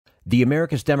The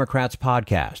America's Democrats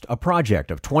podcast, a project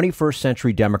of 21st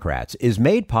Century Democrats, is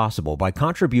made possible by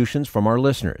contributions from our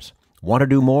listeners. Want to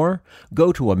do more?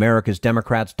 Go to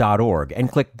americasdemocrats.org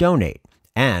and click Donate.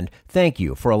 And thank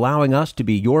you for allowing us to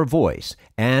be your voice.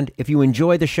 And if you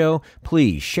enjoy the show,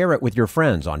 please share it with your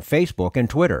friends on Facebook and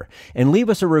Twitter, and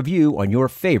leave us a review on your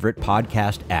favorite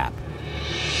podcast app.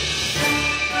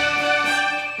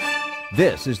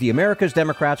 This is the America's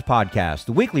Democrats podcast,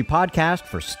 the weekly podcast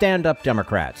for stand-up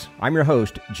Democrats. I'm your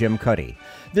host, Jim Cuddy.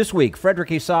 This week, Frederick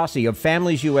Isasi of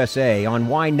Families USA on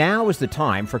why now is the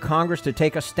time for Congress to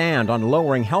take a stand on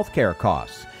lowering health care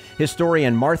costs.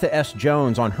 Historian Martha S.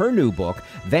 Jones on her new book,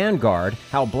 Vanguard,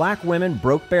 How Black Women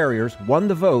Broke Barriers, Won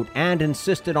the Vote, and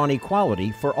Insisted on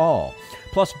Equality for All.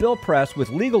 Plus, Bill Press with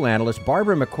legal analyst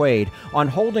Barbara McQuade on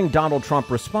holding Donald Trump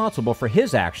responsible for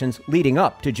his actions leading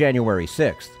up to January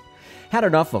 6th. Had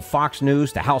enough of Fox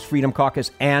News, the House Freedom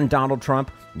Caucus, and Donald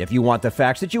Trump? If you want the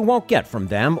facts that you won't get from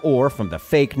them or from the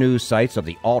fake news sites of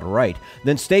the alt-right,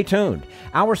 then stay tuned.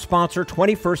 Our sponsor,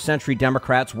 21st Century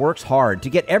Democrats, works hard to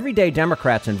get everyday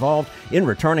Democrats involved in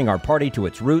returning our party to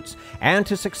its roots and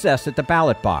to success at the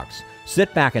ballot box.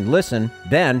 Sit back and listen,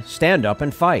 then stand up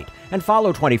and fight. And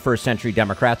follow 21st Century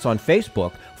Democrats on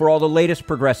Facebook for all the latest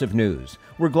progressive news.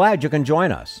 We're glad you can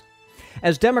join us.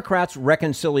 As Democrats'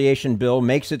 reconciliation bill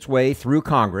makes its way through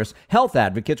Congress, health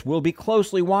advocates will be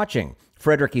closely watching.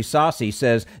 Frederick Isasi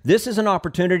says this is an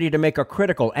opportunity to make a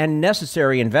critical and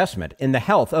necessary investment in the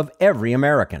health of every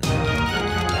American.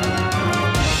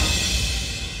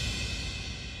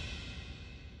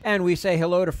 And we say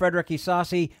hello to Frederick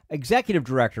Isasi, Executive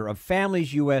Director of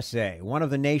Families USA, one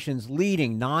of the nation's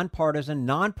leading nonpartisan,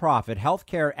 nonprofit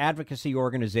healthcare advocacy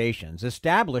organizations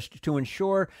established to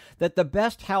ensure that the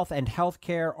best health and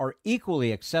healthcare are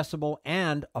equally accessible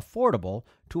and affordable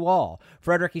to all.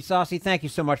 Frederick Isasi, thank you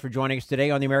so much for joining us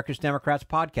today on the America's Democrats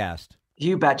podcast.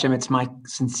 You bet, Jim. It's my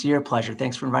sincere pleasure.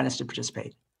 Thanks for inviting us to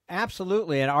participate.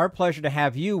 Absolutely, and our pleasure to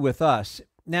have you with us.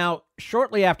 Now,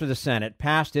 shortly after the Senate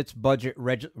passed its budget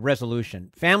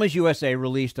resolution, Families USA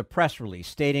released a press release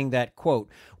stating that, quote,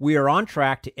 we are on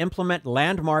track to implement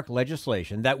landmark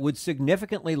legislation that would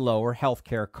significantly lower health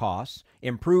care costs,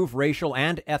 improve racial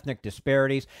and ethnic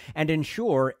disparities, and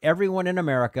ensure everyone in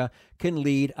America can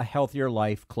lead a healthier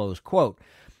life, close quote.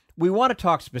 We want to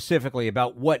talk specifically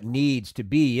about what needs to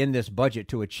be in this budget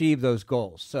to achieve those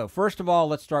goals. So first of all,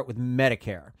 let's start with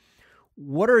Medicare.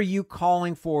 What are you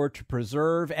calling for to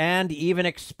preserve and even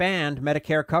expand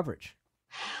Medicare coverage?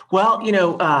 Well,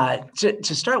 to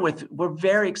start with, we're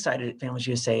very excited at Families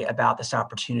USA about this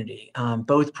opportunity.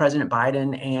 Both President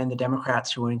Biden and the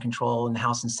Democrats who are in control in the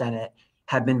House and Senate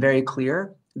have been very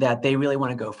clear that they really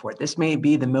want to go for it. This may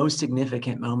be the most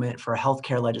significant moment for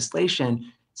healthcare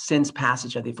legislation since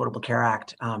passage of the Affordable Care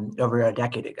Act over a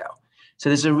decade ago. So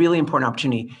this is a really important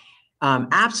opportunity.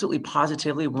 Absolutely,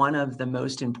 positively, one of the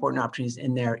most important opportunities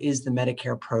in there is the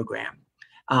Medicare program.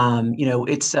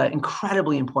 It's an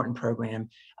incredibly important program.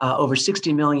 Over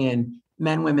 60 million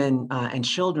men, women, and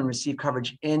children receive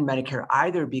coverage in Medicare,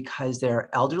 either because they're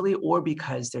elderly or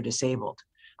because they're disabled.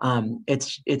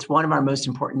 It's one of our most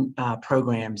important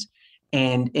programs.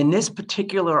 And in this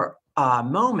particular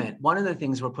moment, one of the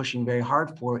things we're pushing very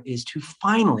hard for is to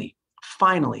finally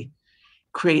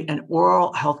create an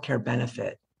oral healthcare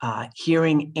benefit,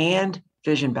 hearing and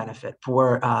vision benefit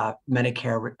for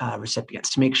Medicare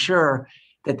recipients to make sure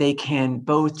that they can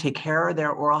both take care of their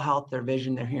oral health, their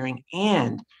vision, their hearing,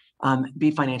 and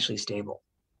be financially stable.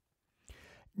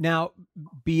 Now,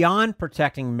 beyond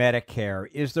protecting Medicare,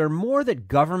 is there more that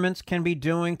governments can be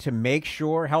doing to make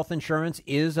sure health insurance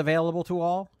is available to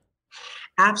all?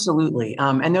 Absolutely.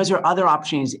 And those are other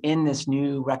opportunities in this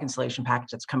new reconciliation package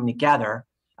that's coming together.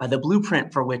 The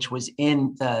blueprint for which was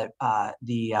in the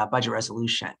budget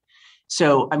resolution.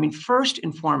 So, first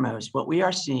and foremost, what we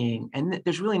are seeing, and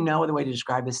there's really no other way to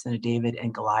describe this than a David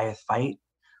and Goliath fight,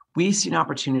 we see an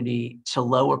opportunity to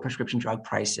lower prescription drug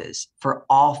prices for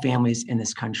all families in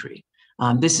this country.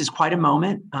 This is quite a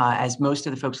moment. As most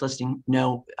of the folks listening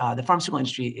know, the pharmaceutical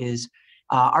industry is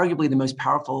arguably the most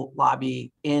powerful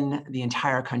lobby in the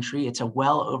entire country. It's a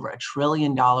well over $1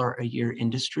 trillion a year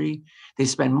industry. They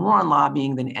spend more on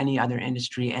lobbying than any other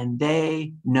industry, and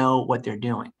they know what they're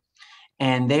doing.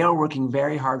 And they are working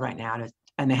very hard right now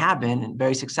and they have been, and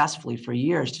very successfully for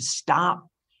years, to stop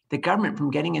the government from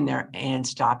getting in there and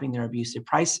stopping their abusive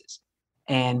prices.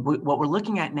 And what we're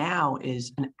looking at now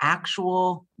is an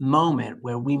actual moment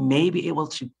where we may be able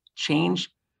to change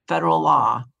federal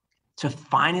law to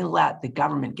finally let the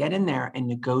government get in there and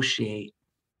negotiate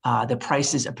the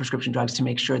prices of prescription drugs to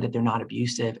make sure that they're not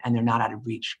abusive and they're not out of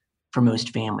reach for most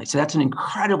families. So that's an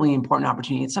incredibly important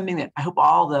opportunity. It's something that I hope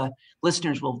all the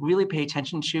listeners will really pay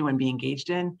attention to and be engaged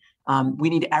in. We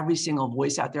need every single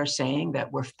voice out there saying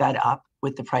that we're fed up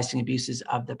with the pricing abuses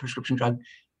of the prescription drug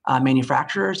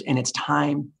manufacturers, and it's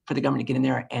time for the government to get in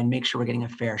there and make sure we're getting a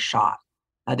fair shot.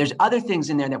 There's other things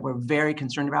in there that we're very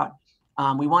concerned about.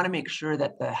 We want to make sure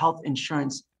that the health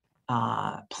insurance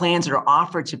plans that are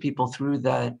offered to people through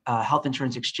the health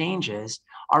insurance exchanges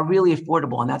are really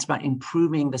affordable. And that's about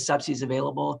improving the subsidies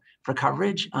available for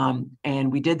coverage.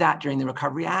 And we did that during the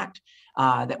Recovery Act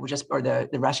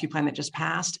the rescue plan that just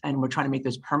passed. And we're trying to make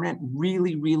those permanent,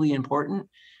 really, really important.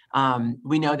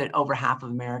 We know that over half of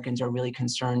Americans are really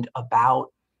concerned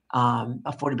about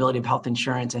affordability of health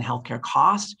insurance and healthcare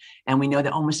costs. And we know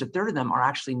that almost a third of them are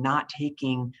actually not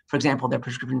taking, for example, their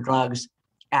prescription drugs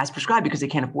as prescribed because they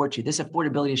can't afford to. This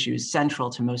affordability issue is central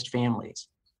to most families.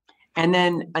 And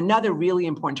then another really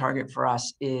important target for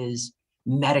us is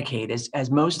Medicaid.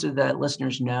 As most of the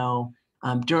listeners know,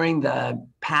 during the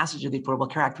passage of the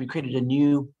Affordable Care Act, we created a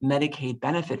new Medicaid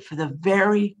benefit for the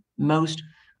very most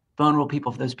vulnerable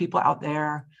people, for those people out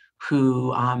there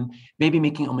who may be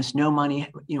making almost no money,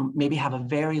 maybe have a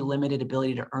very limited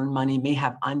ability to earn money, may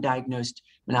have undiagnosed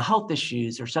mental health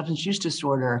issues or substance use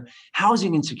disorder,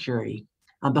 housing insecurity.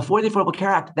 Before the Affordable Care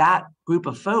Act, that group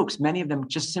of folks, many of them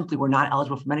just simply were not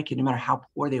eligible for Medicaid, no matter how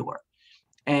poor they were.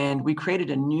 And we created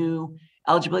a new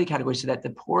eligibility category so that the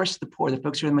poorest, the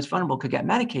folks who are the most vulnerable could get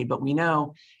Medicaid. But we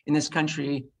know in this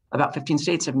country, about 15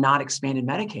 states have not expanded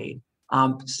Medicaid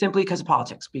simply because of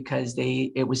politics, because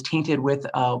it was tainted with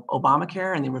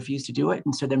Obamacare and they refused to do it.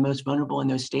 And so the most vulnerable in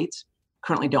those states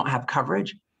currently don't have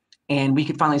coverage. And we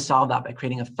could finally solve that by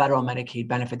creating a federal Medicaid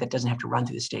benefit that doesn't have to run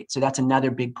through the state. So that's another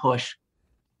big push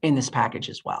in this package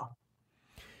as well.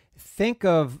 Think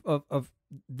of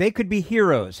they could be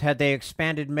heroes had they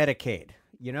expanded Medicaid.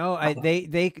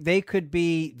 They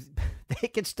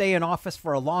could stay in office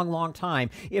for a long, long time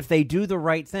if they do the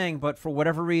right thing. But for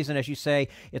whatever reason, as you say,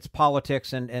 it's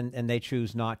politics and they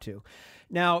choose not to.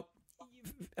 Now,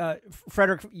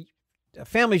 Frederick,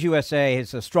 Families USA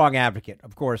is a strong advocate,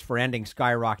 of course, for ending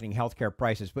skyrocketing healthcare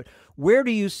prices. But where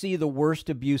do you see the worst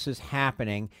abuses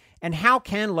happening, and how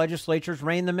can legislatures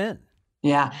rein them in?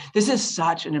 Yeah, this is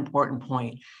such an important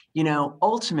point.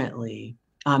 Ultimately,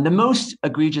 the most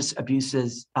egregious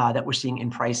abuses that we're seeing in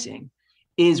pricing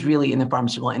is really in the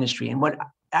pharmaceutical industry. And what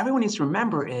everyone needs to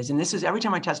remember is, and this is every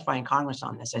time I testify in Congress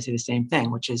on this, I say the same thing,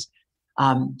 which is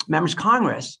members of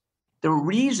Congress, the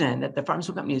reason that the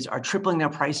pharmaceutical companies are tripling their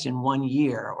price in 1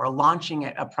 year or launching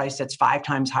at a price that's 5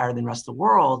 times higher than the rest of the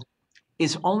world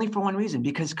is only for one reason,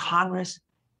 because Congress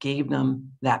gave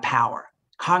them that power.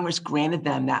 Congress granted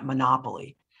them that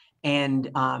monopoly. And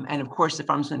of course, the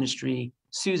pharmaceutical industry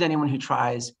sues anyone who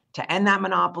tries to end that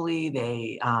monopoly.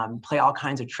 They play all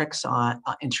kinds of tricks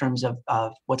in terms of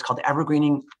what's called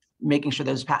evergreening, making sure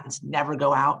those patents never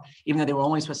go out, even though they were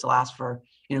only supposed to last for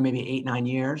maybe 8-9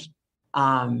 years.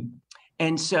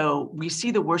 And so we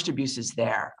see the worst abuses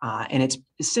there. And it's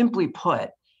simply put,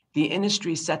 the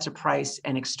industry sets a price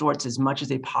and extorts as much as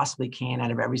they possibly can out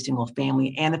of every single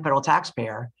family, and the federal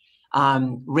taxpayer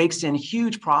rakes in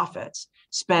huge profits,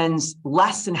 spends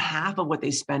less than half of what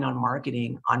they spend on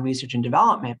marketing, on research and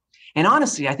development. And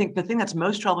honestly, I think the thing that's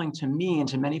most troubling to me and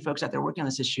to many folks out there working on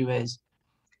this issue is,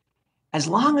 as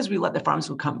long as we let the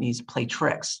pharmaceutical companies play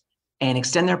tricks and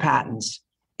extend their patents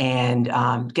and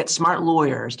get smart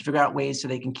lawyers to figure out ways so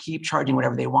they can keep charging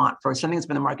whatever they want for something that's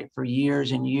been on the market for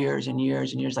years and years and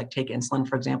years and years, like take insulin,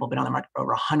 for example, been on the market for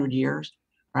over 100 years,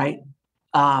 right?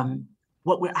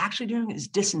 What we're actually doing is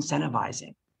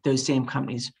disincentivizing those same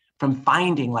companies from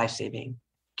finding life-saving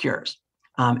cures.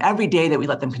 Every day that we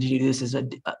let them continue to do this is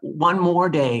one more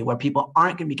day where people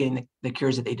aren't going to be getting the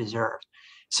cures that they deserve.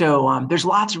 So there's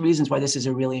lots of reasons why this is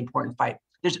a really important fight.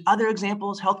 There's other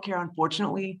examples. Healthcare,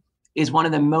 unfortunately, is one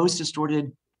of the most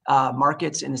distorted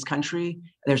markets in this country.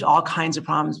 There's all kinds of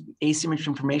problems, asymmetric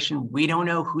information. We don't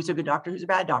know who's a good doctor, who's a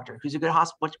bad doctor, who's a good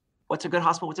hospital, what's a good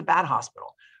hospital, what's a bad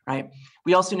hospital, right?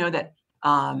 We also know that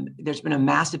there's been a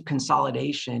massive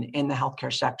consolidation in the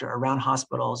healthcare sector around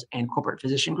hospitals and corporate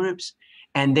physician groups,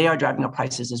 and they are driving up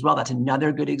prices as well. That's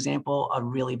another good example of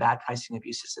really bad pricing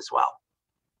abuses as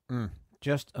well.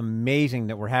 Just amazing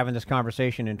that we're having this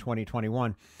conversation in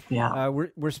 2021. Yeah,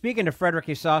 we're speaking to Frederick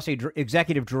Isasi,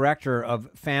 Executive Director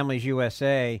of Families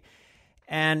USA.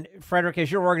 And Frederick, as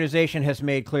your organization has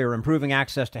made clear, improving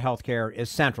access to healthcare is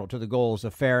central to the goals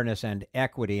of fairness and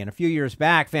equity. And a few years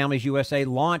back, Families USA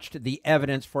launched the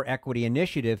Evidence for Equity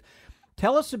initiative.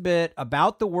 Tell us a bit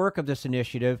about the work of this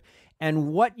initiative and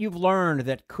what you've learned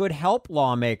that could help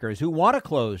lawmakers who want to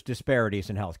close disparities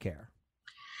in healthcare.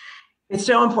 It's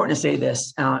so important to say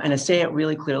this and to say it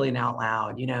really clearly and out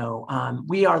loud.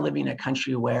 We are living in a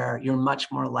country where you're much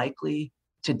more likely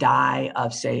to die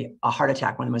of, say, a heart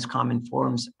attack, one of the most common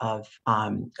forms of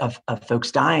folks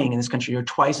dying in this country. You're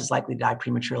twice as likely to die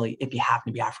prematurely if you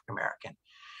happen to be African American.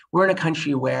 We're in a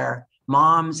country where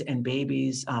moms and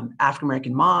babies, African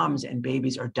American moms and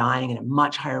babies, are dying at a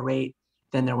much higher rate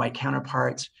than their white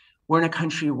counterparts. We're in a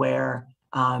country where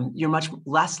you're much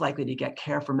less likely to get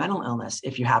care for mental illness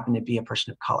if you happen to be a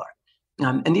person of color.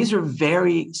 And these are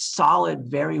very solid,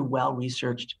 very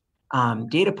well-researched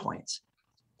data points.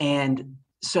 And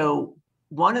so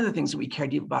one of the things that we care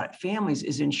deeply about at families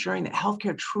is ensuring that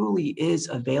healthcare truly is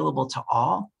available to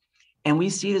all. And we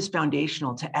see it as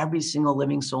foundational to every single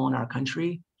living soul in our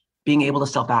country being able to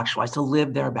self-actualize, to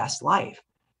live their best life.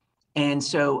 And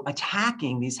so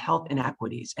attacking these health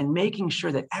inequities and making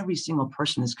sure that every single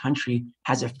person in this country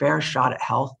has a fair shot at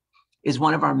health is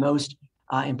one of our most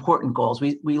important goals.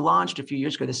 We launched a few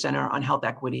years ago the Center on Health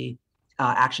Equity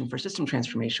Action for System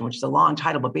Transformation, which is a long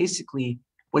title, but basically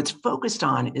what it's focused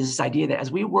on is this idea that as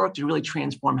we work to really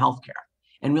transform healthcare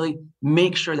and really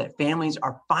make sure that families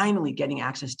are finally getting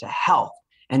access to health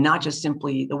and not just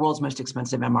simply the world's most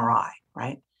expensive MRI,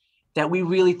 right? That we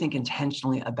really think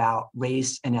intentionally about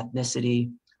race and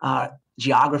ethnicity,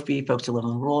 geography, folks who live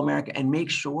in rural America, and make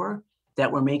sure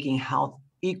that we're making health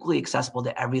equally accessible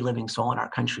to every living soul in our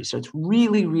country. So it's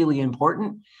really, really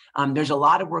important. There's a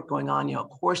lot of work going on, of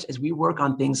course, as we work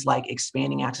on things like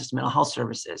expanding access to mental health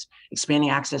services,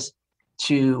 expanding access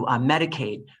to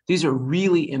Medicaid. These are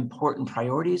really important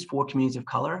priorities for communities of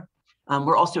color.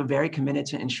 We're also very committed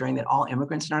to ensuring that all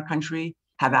immigrants in our country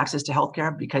have access to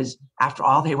healthcare, because after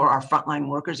all, they were our frontline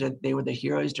workers. They were the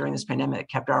heroes during this pandemic that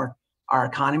kept our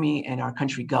economy and our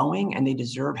country going, and they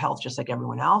deserve health just like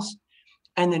everyone else.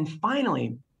 And then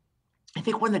finally, I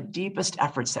think one of the deepest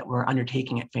efforts that we're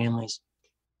undertaking at families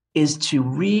is to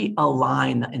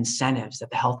realign the incentives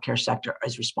that the healthcare sector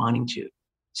is responding to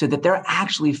so that they're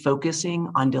actually focusing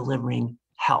on delivering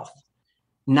health,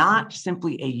 not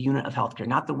simply a unit of healthcare,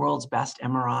 not the world's best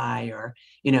MRI or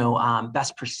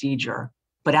best procedure,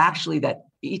 but actually that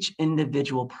each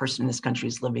individual person in this country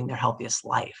is living their healthiest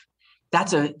life.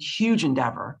 That's a huge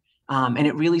endeavor, and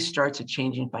it really starts at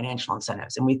changing financial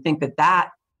incentives. And we think that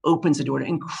that opens the door to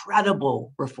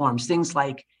incredible reforms, things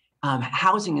like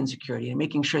housing insecurity and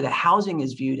making sure that housing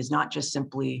is viewed as not just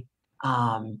simply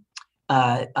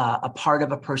a part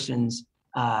of a person's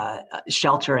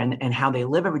shelter and how they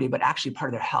live every day, but actually part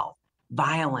of their health,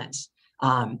 violence,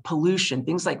 pollution,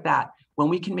 things like that. When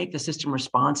we can make the system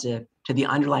responsive to the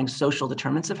underlying social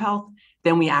determinants of health,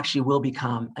 then we actually will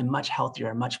become a much healthier,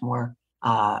 a much more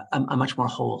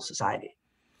whole society.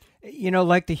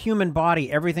 Like the human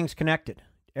body, everything's connected.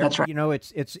 That's right.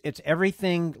 It's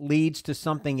everything leads to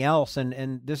something else,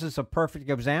 and this is a perfect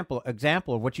example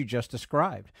of what you just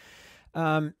described.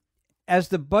 As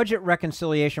the budget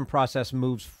reconciliation process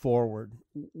moves forward,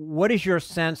 what is your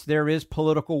sense there is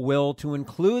political will to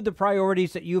include the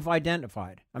priorities that you've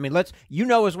identified? I mean, as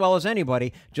well as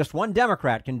anybody, just one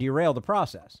Democrat can derail the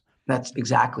process. That's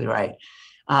exactly right.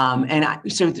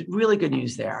 So it's really good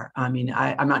news there. I mean,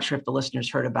 I'm not sure if the listeners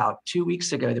heard about 2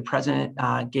 weeks ago, the president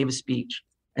gave a speech,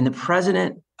 and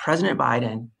President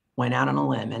Biden went out on a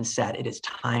limb and said it is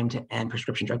time to end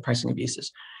prescription drug pricing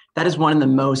abuses. That is one of the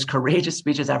most courageous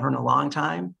speeches I've heard in a long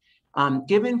time,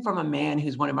 given from a man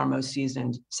who's one of our most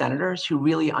seasoned senators who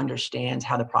really understands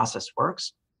how the process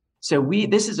works. So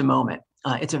this is a moment.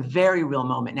 It's a very real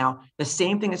moment. Now, the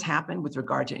same thing has happened with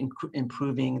regard to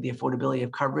improving the affordability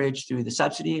of coverage through the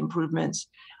subsidy improvements.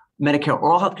 Medicare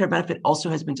oral health care benefit also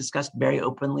has been discussed very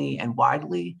openly and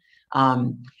widely.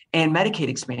 And Medicaid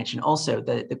expansion also,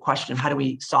 the question of how do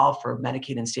we solve for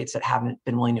Medicaid in states that haven't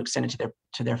been willing to extend it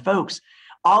to their folks.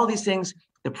 All of these things,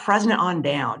 the president on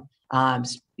down,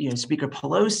 Speaker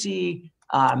Pelosi,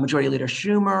 Majority Leader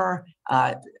Schumer,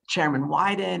 Chairman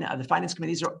Wyden of the Finance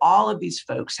Committee, all of these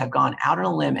folks have gone out on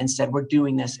a limb and said, we're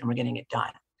doing this and we're getting it done.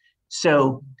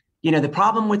 So, the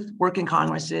problem with work in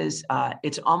Congress is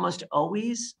it's almost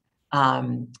always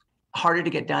harder to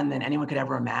get done than anyone could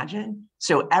ever imagine.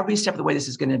 So every step of the way, this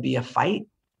is going to be a fight,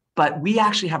 but we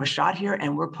actually have a shot here,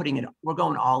 and we're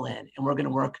going all in, and we're going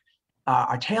to work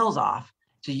our tails off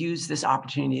to use this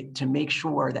opportunity to make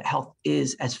sure that health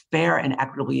is as fair and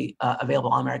equitably available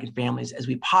to all American families as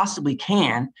we possibly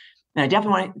can. And I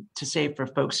definitely want to say for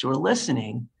folks who are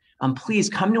listening, please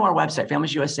come to our website,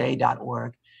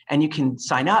 familiesusa.org, and you can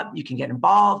sign up, you can get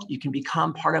involved, you can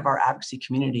become part of our advocacy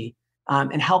community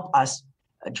and help us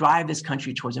drive this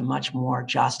country towards a much more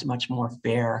just, much more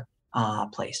fair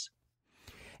place.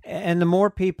 And the more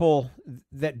people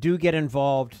that do get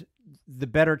involved, the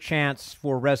better chance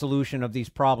for resolution of these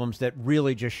problems that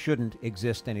really just shouldn't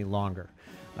exist any longer.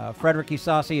 Frederick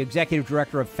Isasi, Executive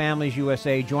Director of Families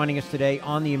USA, joining us today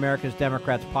on the America's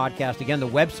Democrats podcast. Again, the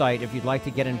website, if you'd like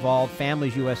to get involved,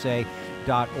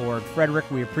 familiesusa.org. Frederick,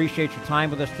 we appreciate your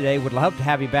time with us today. Would love to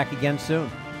have you back again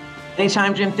soon.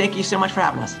 Anytime, Jim. Thank you so much for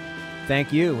having us.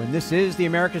 Thank you. And this is the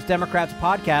America's Democrats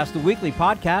podcast, the weekly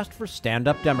podcast for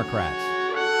stand-up Democrats.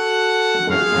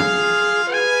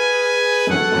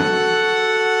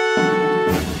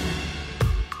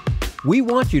 We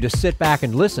want you to sit back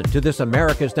and listen to this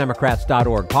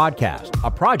americasdemocrats.org podcast,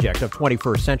 a project of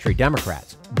 21st Century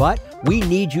Democrats. But we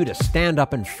need you to stand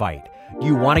up and fight. Do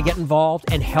you want to get involved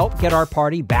and help get our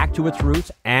party back to its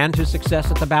roots and to success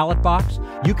at the ballot box?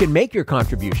 You can make your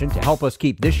contribution to help us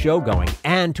keep this show going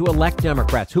and to elect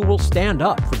Democrats who will stand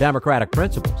up for democratic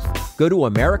principles. Go to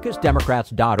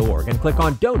americasdemocrats.org and click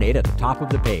on Donate at the top of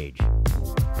the page.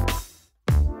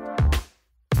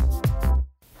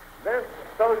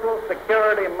 Social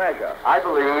Security measure. I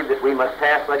believe that we must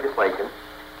pass legislation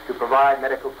to provide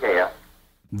medical care.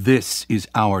 This is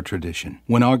our tradition.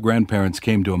 When our grandparents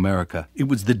came to America, it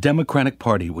was the Democratic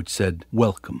Party which said,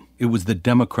 welcome. It was the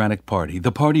Democratic Party,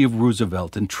 the party of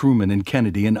Roosevelt and Truman and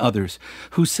Kennedy and others,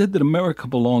 who said that America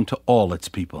belonged to all its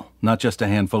people, not just a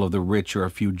handful of the rich or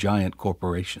a few giant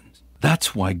corporations.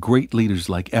 That's why great leaders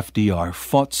like FDR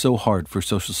fought so hard for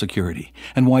Social Security,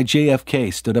 and why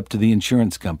JFK stood up to the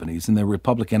insurance companies and their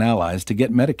Republican allies to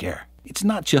get Medicare. It's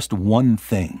not just one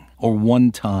thing, or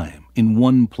one time, in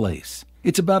one place.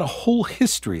 It's about a whole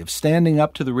history of standing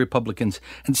up to the Republicans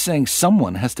and saying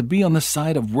someone has to be on the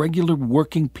side of regular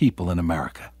working people in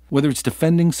America, whether it's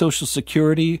defending Social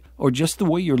Security or just the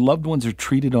way your loved ones are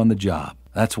treated on the job.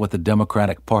 That's what the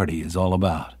Democratic Party is all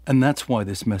about. And that's why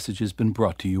this message has been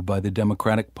brought to you by the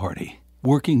Democratic Party.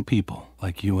 Working people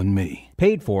like you and me.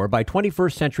 Paid for by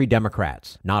 21st Century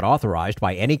Democrats. Not authorized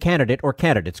by any candidate or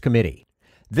candidates committee.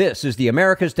 This is the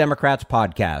America's Democrats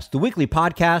podcast, the weekly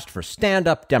podcast for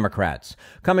stand-up Democrats.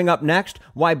 Coming up next,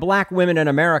 why black women in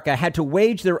America had to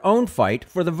wage their own fight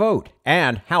for the vote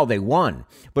and how they won.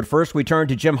 But first, we turn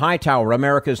to Jim Hightower,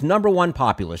 America's #1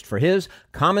 populist, for his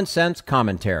common sense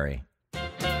commentary.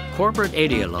 Corporate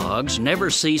ideologues never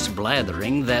cease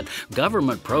blathering that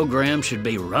government programs should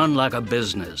be run like a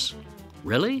business.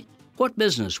 Really? What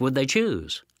business would they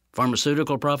choose?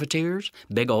 Pharmaceutical profiteers?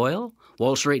 Big oil?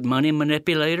 Wall Street money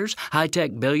manipulators?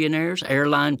 High-tech billionaires?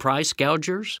 Airline price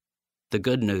gougers? The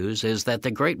good news is that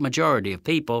the great majority of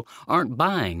people aren't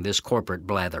buying this corporate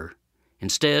blather.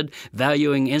 Instead,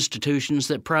 valuing institutions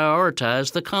that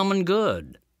prioritize the common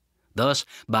good. Thus,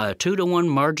 by a 2-to-1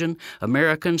 margin,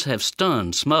 Americans have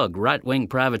stunned smug right-wing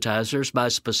privatizers by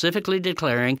specifically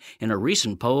declaring in a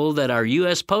recent poll that our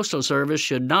U.S. Postal Service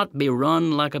should not be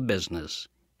run like a business.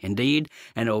 Indeed,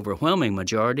 an overwhelming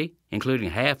majority, including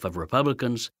half of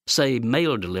Republicans, say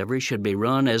mail delivery should be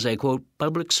run as a, quote,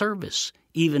 public service,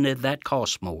 even if that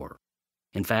costs more.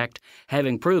 In fact,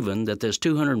 having proven that this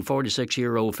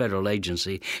 246-year-old federal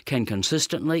agency can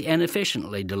consistently and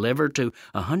efficiently deliver to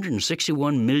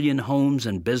 161 million homes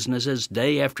and businesses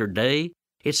day after day,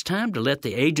 it's time to let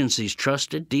the agency's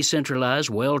trusted, decentralized,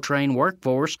 well-trained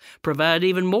workforce provide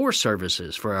even more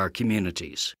services for our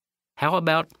communities. How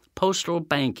about postal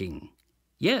banking?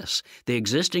 Yes, the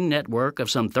existing network of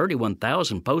some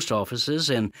 31,000 post offices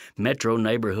in metro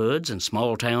neighborhoods and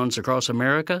small towns across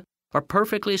America are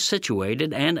perfectly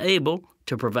situated and able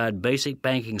to provide basic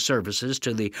banking services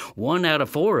to the 1 out of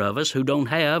 4 of us who don't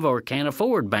have or can't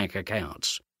afford bank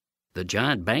accounts. The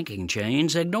giant banking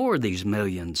chains ignore these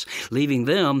millions, leaving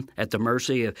them at the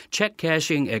mercy of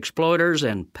check-cashing exploiters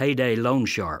and payday loan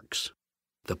sharks.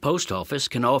 The post office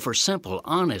can offer simple,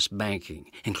 honest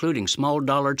banking, including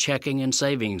small-dollar checking and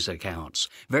savings accounts,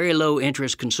 very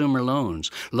low-interest consumer loans,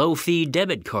 low-fee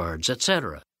debit cards,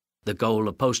 etc. The goal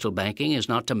of postal banking is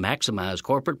not to maximize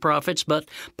corporate profits, but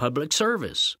public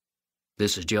service.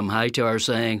 This is Jim Hightower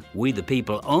saying, we the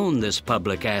people own this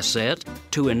public asset.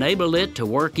 To enable it to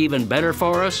work even better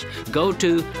for us, go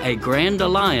to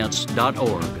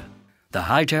agrandalliance.org. The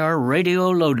Hightower Radio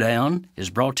Lowdown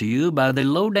is brought to you by the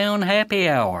Lowdown Happy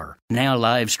Hour, now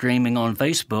live streaming on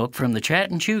Facebook from the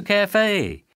Chat and Chew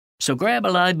Cafe. So grab a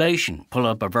libation, pull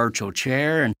up a virtual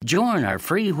chair, and join our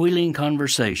freewheeling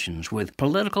conversations with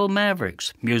political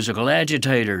mavericks, musical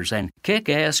agitators, and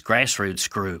kick-ass grassroots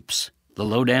groups. The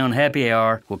Lowdown Happy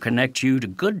Hour will connect you to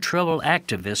good trouble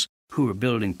activists who are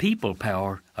building people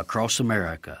power across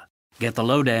America. Get the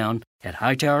lowdown at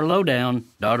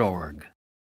hightowerlowdown.org.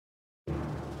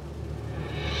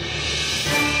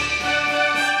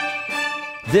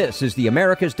 This is the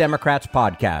America's Democrats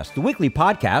podcast, the weekly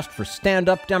podcast for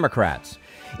stand-up Democrats.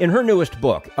 In her newest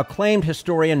book, acclaimed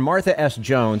historian Martha S.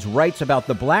 Jones writes about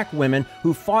the black women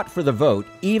who fought for the vote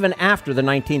even after the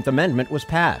 19th Amendment was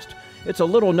passed. It's a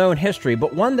little-known history,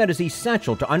 but one that is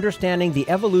essential to understanding the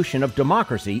evolution of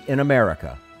democracy in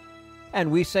America.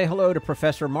 And we say hello to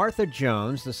Professor Martha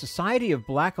Jones, the Society of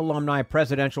Black Alumni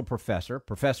Presidential Professor,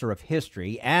 Professor of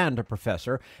History, and a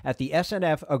professor at the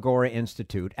SNF Agora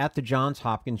Institute at the Johns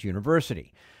Hopkins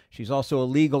University. She's also a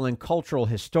legal and cultural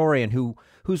historian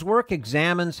whose work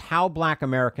examines how Black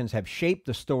Americans have shaped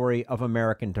the story of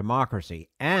American democracy,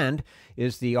 and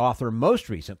is the author most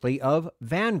recently of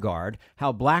Vanguard,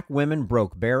 How Black Women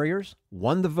Broke Barriers,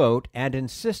 Won the Vote, and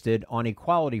Insisted on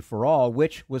Equality for All,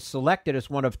 which was selected as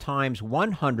one of Time's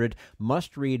 100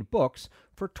 must-read books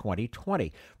for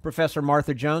 2020. Professor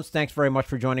Martha Jones, thanks very much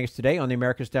for joining us today on the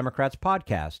America's Democrats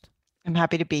podcast. I'm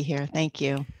happy to be here. Thank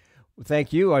you.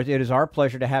 Thank you. It is our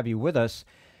pleasure to have you with us.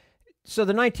 So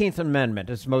the 19th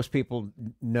Amendment, as most people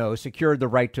know, secured the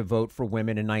right to vote for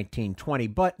women in 1920,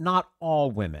 but not all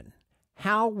women.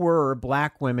 How were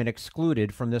Black women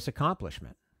excluded from this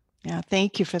accomplishment? Yeah,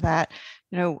 thank you for that.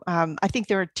 I think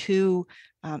there are two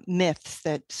myths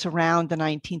that surround the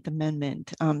 19th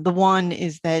Amendment. The one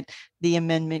is that the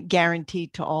amendment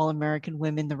guaranteed to all American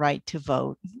women the right to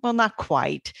vote. Well, not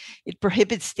quite. It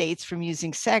prohibits states from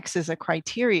using sex as a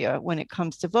criteria when it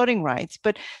comes to voting rights,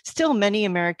 but still many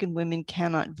American women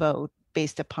cannot vote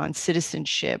based upon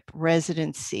citizenship,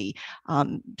 residency,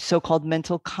 so-called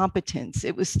mental competence.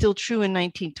 It was still true in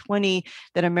 1920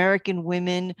 that American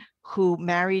women who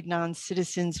married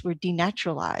non-citizens were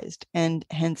denaturalized and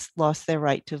hence lost their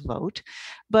right to vote.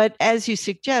 But as you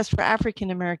suggest, for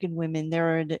African-American women,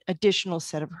 there are an additional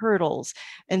set of hurdles.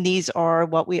 And these are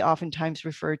what we oftentimes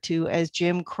refer to as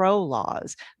Jim Crow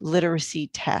laws, literacy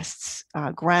tests,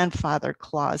 grandfather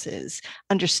clauses,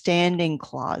 understanding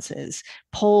clauses,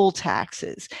 poll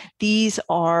taxes. These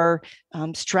are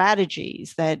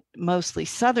strategies that mostly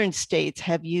Southern states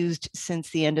have used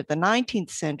since the end of the 19th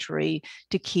century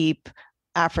to keep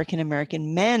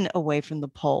African-American men away from the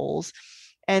polls.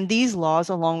 And these laws,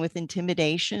 along with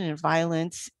intimidation and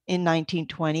violence in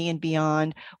 1920 and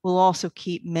beyond, will also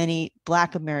keep many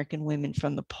Black American women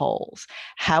from the polls.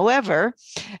 However,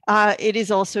 it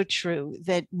is also true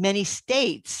that many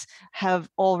states have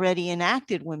already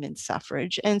enacted women's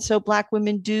suffrage. And so Black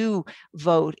women do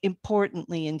vote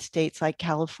importantly in states like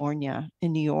California,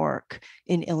 in New York,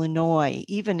 in Illinois,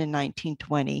 even in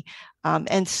 1920.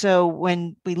 And so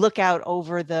when we look out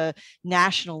over the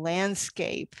national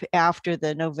landscape after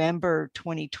the November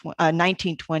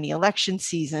 1920 election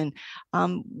season,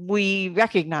 we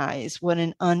recognize what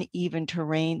an uneven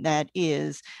terrain that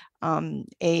is,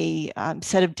 a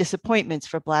set of disappointments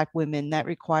for Black women that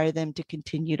require them to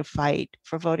continue to fight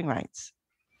for voting rights.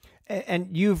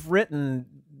 And you've written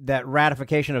that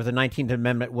ratification of the 19th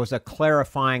Amendment was a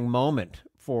clarifying moment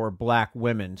for Black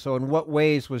women. So in what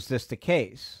ways was this the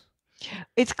case?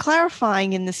 It's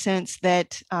clarifying in the sense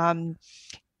that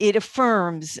it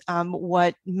affirms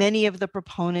what many of the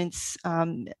proponents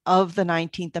of the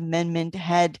 19th Amendment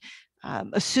had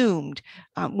assumed,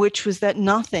 which was that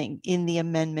nothing in the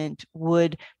amendment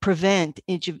would prevent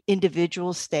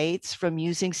individual states from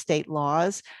using state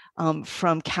laws,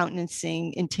 from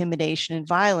countenancing intimidation and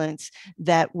violence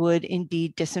that would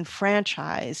indeed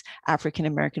disenfranchise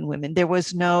African-American women. There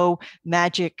was no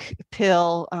magic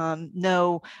pill,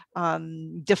 no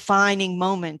defining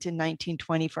moment in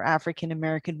 1920 for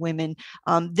African-American women.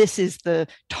 This is the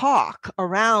talk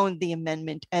around the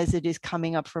amendment as it is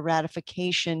coming up for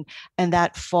ratification. And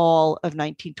that fall of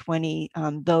 1920,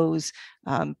 those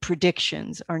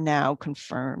predictions are now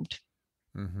confirmed.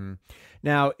 Mm-hmm.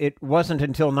 Now, it wasn't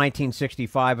until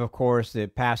 1965, of course, the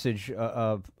passage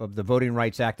of the Voting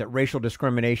Rights Act, that racial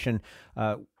discrimination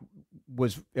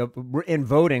in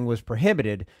voting was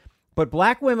prohibited. But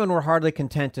Black women were hardly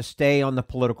content to stay on the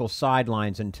political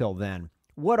sidelines until then.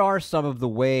 What are some of the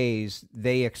ways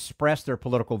they expressed their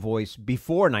political voice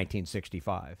before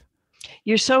 1965?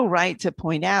 You're so right to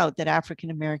point out that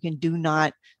African Americans do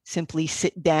not simply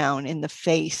sit down in the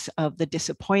face of the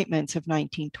disappointments of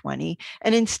 1920,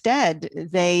 and instead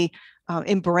they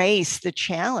embrace the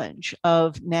challenge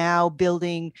of now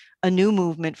building a new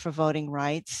movement for voting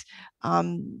rights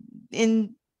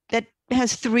that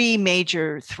has three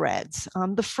major threads.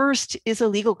 The first is a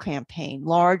legal campaign,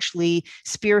 largely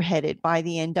spearheaded by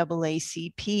the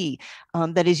NAACP,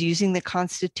 that is using the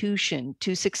Constitution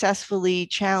to successfully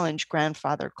challenge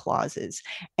grandfather clauses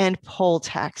and poll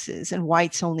taxes and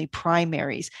whites-only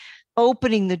primaries.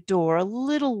 opening the door a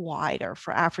little wider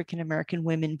for African-American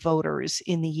women voters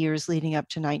in the years leading up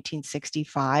to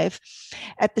 1965.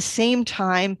 At the same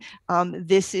time,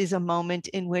 this is a moment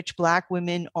in which Black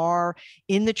women are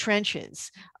in the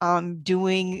trenches,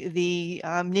 doing the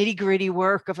nitty-gritty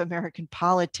work of American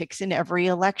politics in every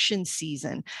election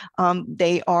season.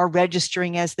 They are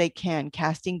registering as they can,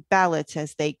 casting ballots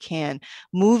as they can,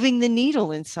 moving the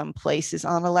needle in some places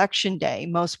on election day,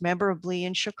 most memorably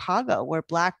in Chicago, where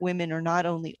Black women are not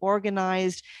only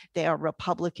organized, they are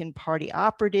Republican Party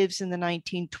operatives in the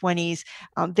 1920s.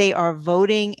 They are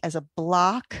voting as a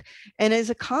bloc. And as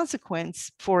a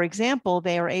consequence, for example,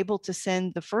 they are able to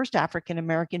send the first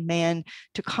African-American man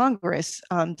to Congress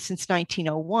since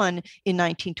 1901. In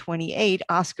 1928,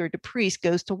 Oscar DePriest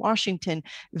goes to Washington,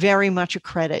 very much a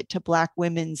credit to Black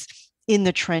women's in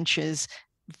the trenches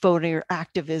voter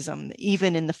activism,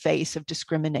 even in the face of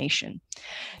discrimination.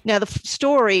 Now, the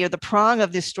story, or the prong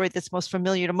of this story that's most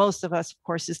familiar to most of us, of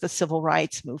course, is the civil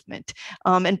rights movement.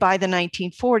 And by the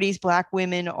 1940s, Black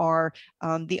women are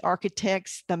the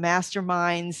architects, the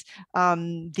masterminds,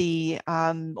 the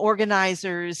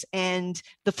organizers, and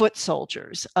the foot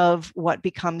soldiers of what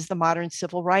becomes the modern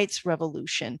civil rights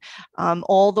revolution,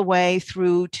 all the way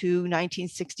through to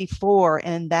 1964,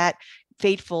 and that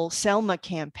fateful Selma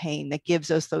campaign that gives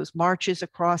us those marches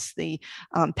across the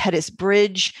Pettus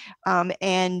Bridge,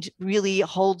 and really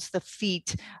holds the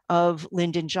feet of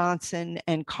Lyndon Johnson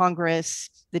and Congress,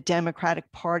 the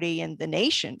Democratic Party, and the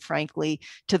nation, frankly,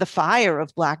 to the fire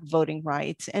of Black voting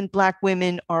rights. And Black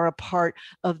women are a part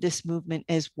of this movement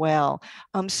as well.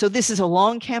 So this is a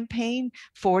long campaign,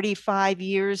 45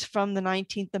 years from the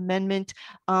 19th Amendment,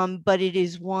 but it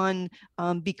is one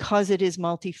because it is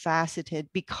multifaceted,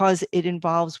 because it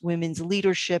involves women's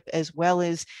leadership as well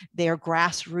as their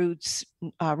grassroots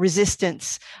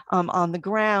resistance on the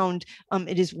ground.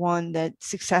 It is one that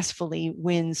successfully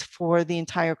wins for the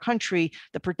entire country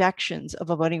the protections of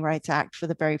a Voting Rights Act for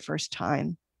the very first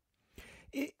time.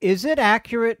 Is it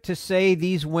accurate to say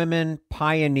these women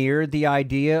pioneered the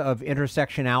idea of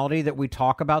intersectionality that we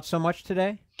talk about so much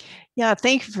today? Yeah,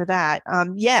 thank you for that.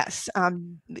 Yes,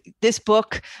 this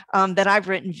book that I've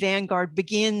written, Vanguard,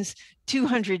 begins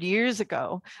 200 years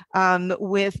ago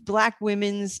with Black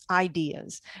women's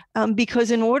ideas.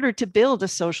 Because in order to build a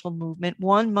social movement,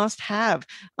 one must have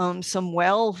some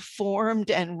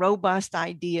well-formed and robust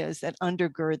ideas that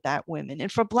undergird that women. And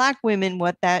for Black women,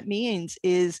 what that means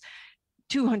is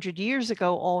 200 years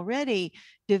ago already,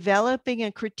 developing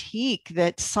a critique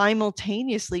that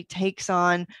simultaneously takes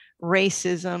on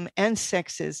racism and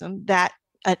sexism, that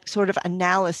a sort of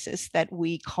analysis that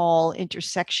we call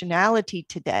intersectionality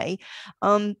today.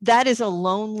 That is a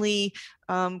lonely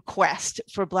quest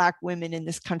for Black women in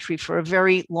this country for a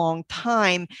very long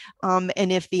time. And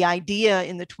if the idea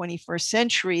in the 21st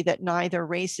century that neither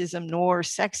racism nor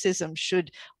sexism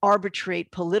should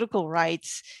arbitrate political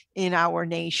rights in our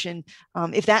nation,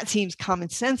 if that seems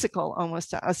commonsensical almost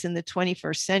to us in the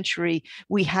 21st century,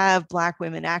 we have Black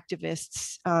women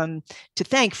activists to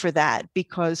thank for that,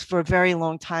 because for a very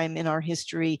long time in our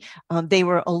history, they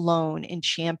were alone in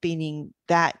championing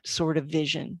that sort of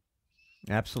vision.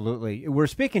 Absolutely. We're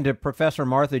speaking to Professor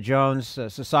Martha Jones,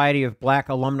 Society of Black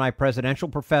Alumni Presidential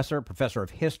Professor, Professor of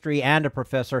History, and a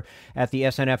professor at the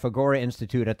SNF Agora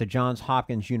Institute at the Johns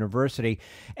Hopkins University,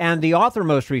 and the author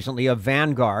most recently of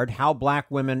Vanguard, How Black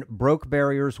Women Broke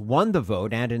Barriers, Won the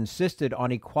Vote, and Insisted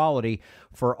on Equality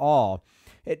for All.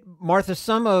 Martha,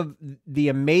 some of the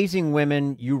amazing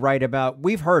women you write about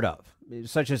we've heard of,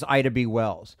 such as Ida B.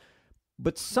 Wells,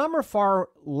 but some are far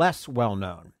less well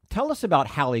known. Tell us about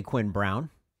Hallie Quinn Brown.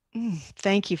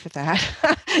 Thank you for that.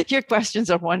 Your questions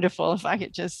are wonderful, if I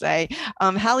could just say.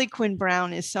 Hallie Quinn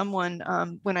Brown is someone,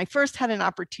 when I first had an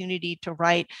opportunity to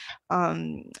write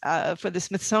for the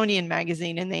Smithsonian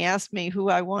Magazine, and they asked me who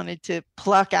I wanted to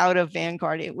pluck out of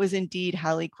Vanguard, it was indeed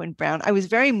Hallie Quinn Brown. I was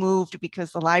very moved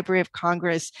because the Library of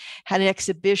Congress had an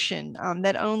exhibition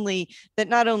that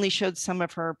not only showed some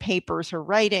of her papers, her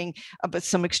writing, but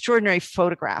some extraordinary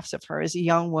photographs of her as a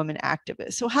young woman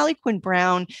activist. So Hallie Quinn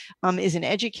Brown is an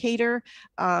educator,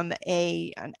 an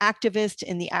activist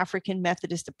in the African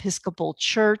Methodist Episcopal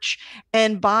Church.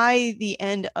 And by the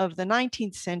end of the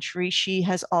 19th century, she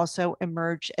has also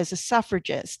emerged as a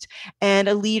suffragist and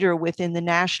a leader within the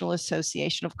National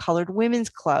Association of Colored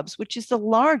Women's Clubs, which is the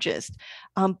largest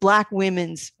Black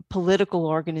women's political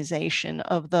organization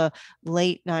of the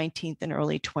late 19th and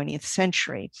early 20th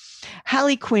century.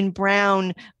 Hallie Quinn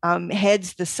Brown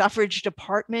heads the suffrage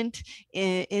department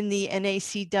in the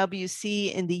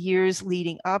NACWC in the years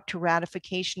leading up to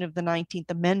ratification of the 19th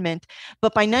Amendment.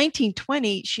 But by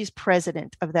 1920, she's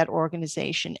president of that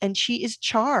organization, and she is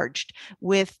charged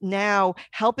with now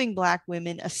helping Black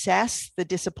women assess the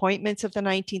disappointments of the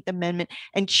 19th Amendment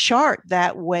and chart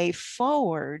that way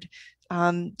forward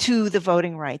to the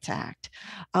Voting Rights Act.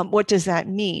 What does that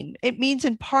mean? It means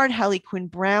in part Hallie Quinn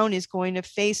Brown is going to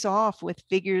face off with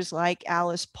figures like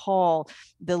Alice Paul,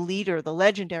 the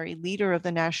legendary leader of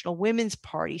the National Women's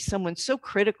Party, someone so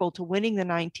critical to winning the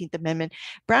 19th Amendment.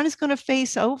 Brown is going to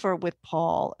face over with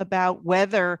Paul about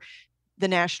whether the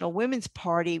National Women's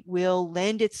Party will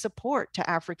lend its support to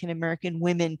African American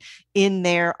women in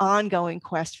their ongoing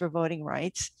quest for voting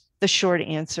rights. The short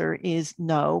answer is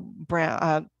no.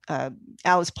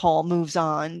 Alice Paul moves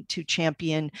on to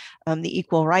champion the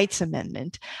Equal Rights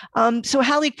Amendment. So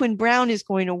Hallie Quinn Brown is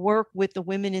going to work with the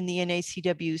women in the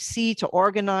NACWC to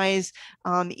organize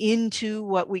into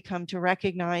what we come to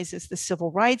recognize as the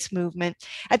civil rights movement.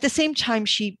 At the same time,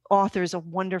 she authors a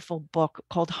wonderful book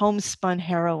called Homespun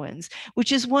Heroines,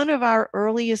 which is one of our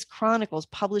earliest chronicles,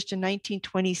 published in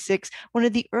 1926, one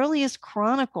of the earliest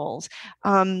chronicles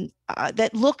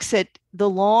that looks at the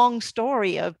long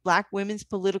story of Black women's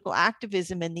political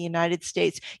activism in the United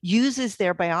States, uses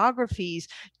their biographies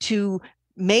to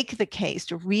make the case,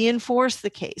 to reinforce the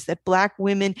case that Black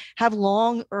women have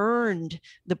long earned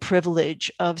the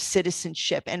privilege of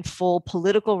citizenship and full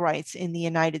political rights in the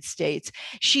United States.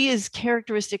 She is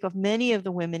characteristic of many of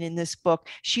the women in this book.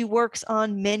 She works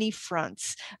on many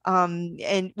fronts,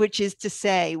 and which is to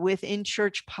say, within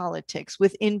church politics,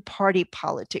 within party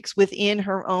politics, within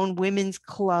her own women's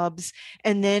clubs,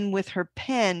 and then with her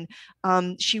pen,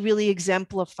 she really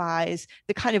exemplifies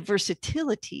the kind of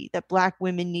versatility that Black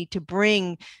women need to bring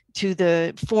to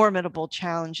the formidable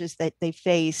challenges that they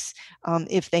face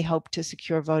if they hope to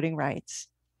secure voting rights.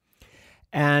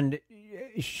 And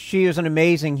she is an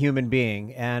amazing human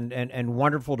being and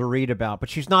wonderful to read about, but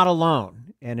she's not alone.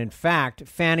 And in fact,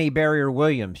 Fannie Barrier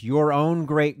Williams, your own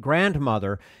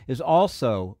great-grandmother, is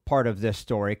also part of this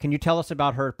story. Can you tell us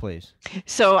about her, please?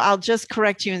 So I'll just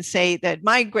correct you and say that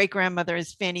my great-grandmother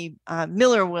is Fannie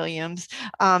Miller Williams,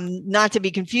 not to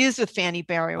be confused with Fannie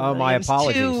Barrier Williams. Oh, my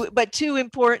apologies. But two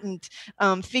important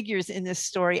figures in this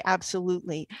story,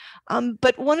 absolutely.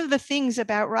 But one of the things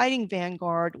about writing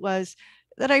Vanguard was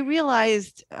that I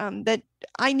realized that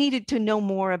I needed to know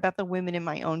more about the women in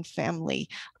my own family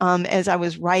as I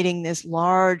was writing this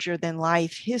larger than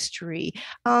life history.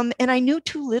 And I knew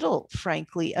too little,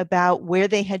 frankly, about where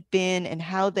they had been and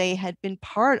how they had been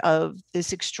part of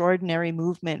this extraordinary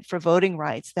movement for voting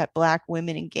rights that Black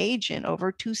women engage in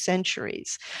over 2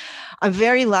 centuries. I'm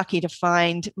very lucky to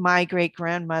find my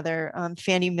great-grandmother,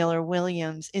 Fannie Miller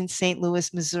Williams, in St.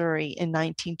 Louis, Missouri in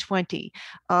 1920.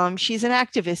 She's an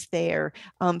activist there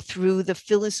through the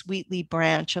Phyllis Wheatley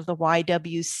branch of the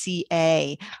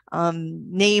YWCA,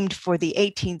 named for the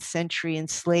 18th century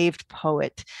enslaved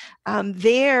poet.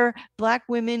 There, Black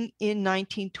women in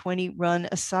 1920 run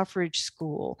a suffrage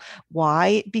school.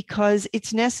 Why? Because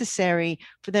it's necessary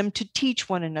for them to teach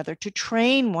one another, to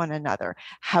train one another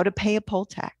how to pay a poll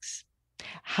tax,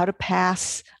 how to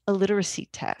pass a literacy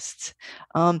test,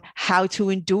 how to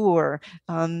endure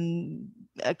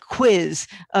a quiz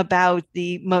about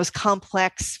the most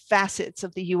complex facets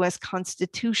of the US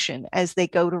Constitution as they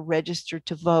go to register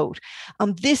to vote.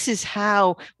 This is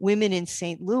how women in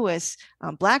St. Louis,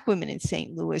 Black women in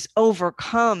St. Louis,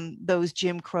 overcome those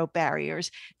Jim Crow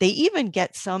barriers. They even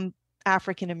get some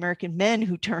African-American men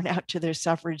who turn out to their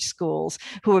suffrage schools,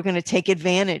 who are going to take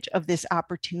advantage of this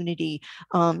opportunity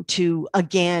to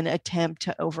again attempt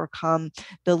to overcome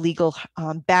the legal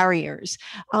barriers.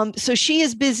 So she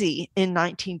is busy in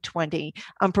 1920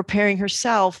 preparing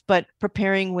herself, but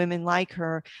preparing women like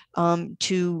her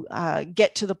to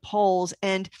get to the polls.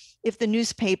 And if the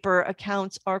newspaper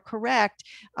accounts are correct,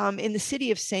 in the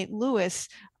city of St. Louis,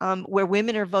 where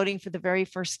women are voting for the very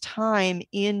first time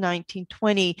in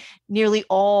 1920, nearly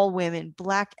all women,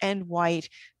 Black and white,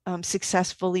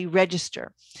 successfully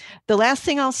register. The last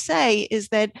thing I'll say is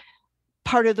that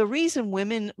part of the reason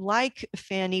women like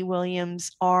Fannie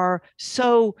Williams are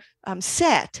so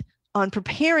set on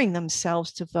preparing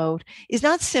themselves to vote is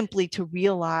not simply to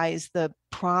realize the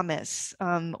promise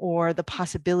or the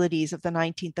possibilities of the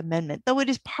 19th Amendment, though it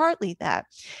is partly that.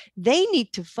 They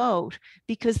need to vote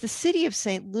because the city of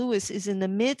St. Louis is in the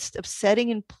midst of setting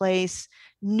in place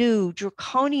new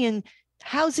draconian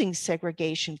housing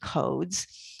segregation codes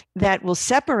that will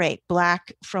separate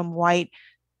Black from white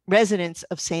residents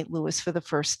of St. Louis for the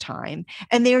first time,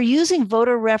 and they are using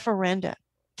voter referenda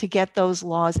to get those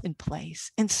laws in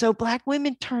place. And so Black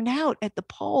women turn out at the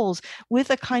polls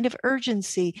with a kind of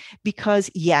urgency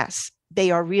because, yes, they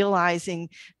are realizing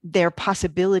their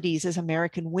possibilities as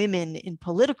American women in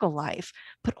political life,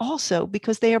 but also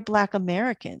because they are Black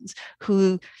Americans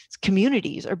whose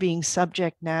communities are being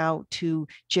subject now to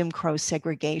Jim Crow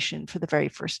segregation for the very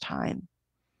first time.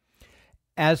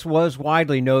 As was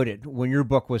widely noted when your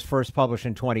book was first published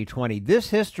in 2020, this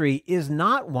history is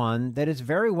not one that is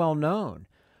very well known.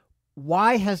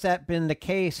 Why has that been the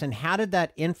case, and how did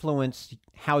that influence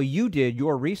how you did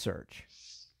your research?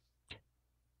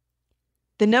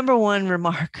 The number one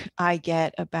remark I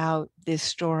get about this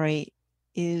story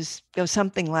goes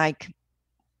something like,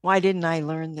 why didn't I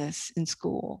learn this in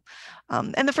school?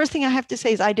 And the first thing I have to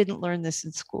say is I didn't learn this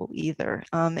in school either.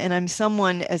 And I'm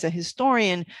someone as a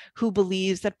historian who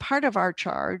believes that part of our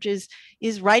charge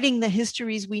is writing the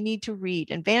histories we need to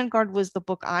read. And Vanguard was the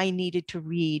book I needed to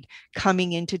read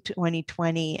coming into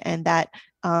 2020 and that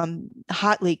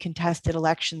hotly contested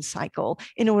election cycle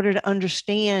in order to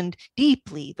understand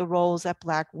deeply the roles that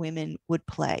Black women would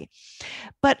play.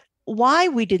 But why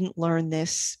we didn't learn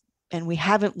this, and we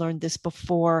haven't learned this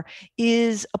before,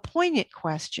 is a poignant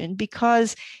question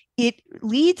because it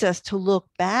leads us to look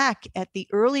back at the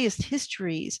earliest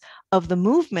histories of the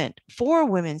movement for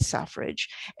women's suffrage.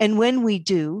 And when we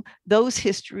do, those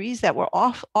histories that were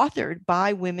authored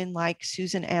by women like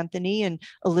Susan Anthony and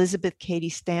Elizabeth Cady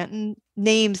Stanton,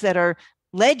 names that are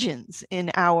legends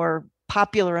in our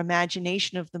popular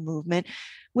imagination of the movement,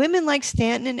 women like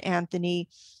Stanton and Anthony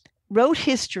wrote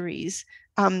histories,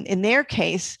 in their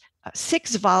case,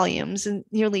 6 volumes and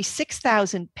nearly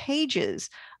 6,000 pages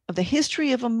of the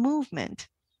history of a movement.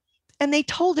 And they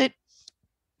told it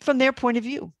from their point of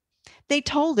view. They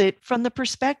told it from the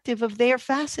perspective of their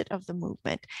facet of the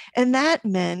movement. And that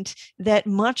meant that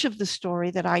much of the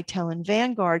story that I tell in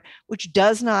Vanguard, which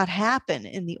does not happen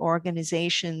in the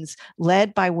organizations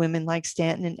led by women like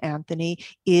Stanton and Anthony,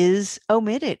 is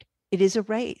omitted. It is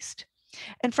erased.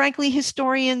 And frankly,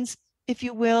 historians, if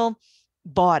you will,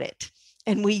 bought it.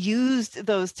 And we used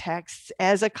those texts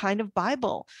as a kind of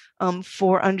Bible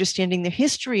for understanding the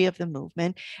history of the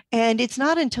movement. And it's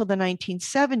not until the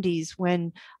 1970s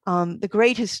when the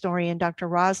great historian, Dr.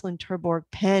 Rosalind Terborg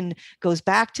Penn, goes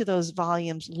back to those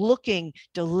volumes looking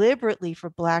deliberately for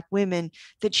Black women,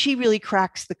 that she really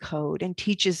cracks the code and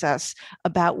teaches us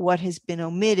about what has been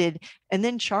omitted and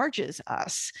then charges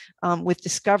us with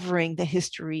discovering the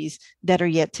histories that are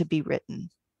yet to be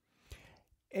written.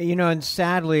 You know, and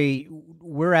sadly,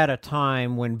 we're at a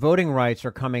time when voting rights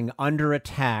are coming under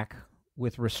attack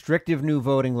with restrictive new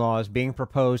voting laws being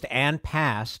proposed and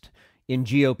passed in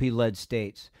GOP-led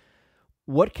states.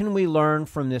 What can we learn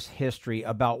from this history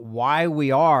about why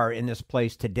we are in this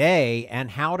place today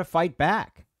and how to fight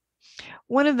back?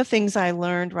 One of the things I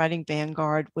learned writing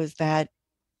Vanguard was that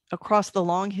across the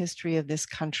long history of this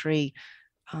country,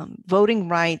 voting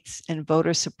rights and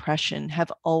voter suppression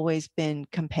have always been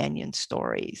companion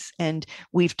stories. And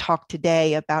we've talked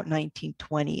today about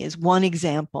 1920 as one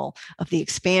example of the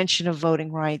expansion of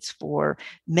voting rights for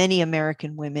many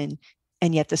American women,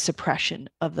 and yet the suppression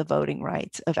of the voting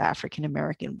rights of African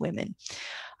American women.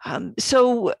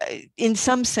 So in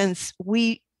some sense,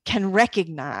 we can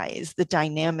recognize the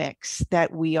dynamics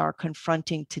that we are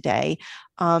confronting today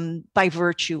by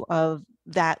virtue of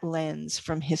that lens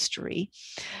from history.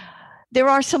 There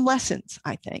are some lessons,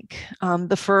 I think.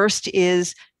 The first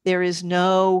is there is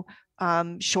no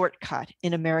shortcut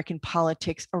in American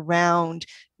politics around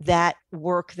that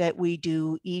work that we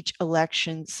do each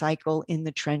election cycle in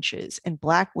the trenches. And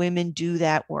Black women do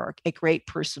that work at great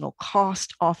personal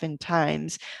cost,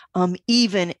 oftentimes,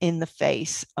 even in the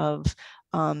face of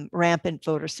rampant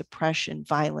voter suppression,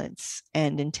 violence,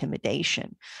 and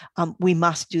intimidation. We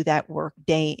must do that work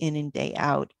day in and day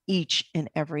out, each and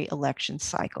every election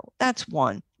cycle. That's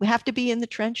one. We have to be in the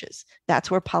trenches.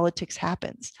 That's where politics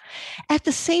happens. At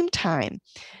the same time,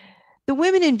 the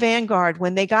women in Vanguard,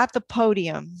 when they got the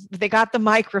podium, they got the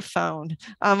microphone,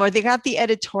 or they got the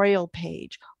editorial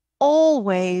page,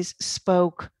 always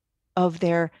spoke of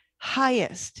their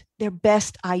highest, their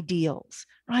best ideals,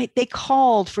 right? They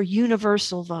called for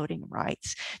universal voting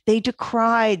rights. They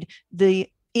decried the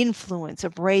influence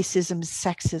of racism,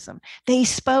 sexism. They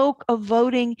spoke of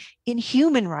voting in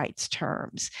human rights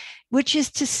terms, which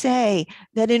is to say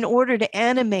that in order to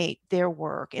animate their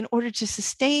work, in order to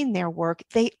sustain their work,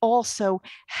 they also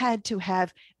had to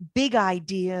have big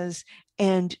ideas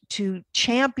and to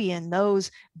champion those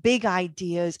big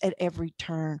ideas at every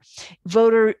turn.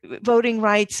 Voting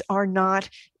rights are not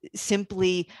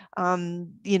simply,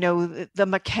 the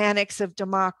mechanics of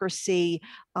democracy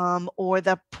or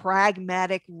the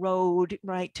pragmatic road,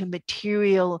 right, to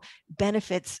material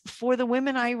benefits. For the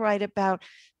women I write about,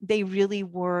 they really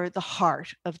were the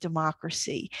heart of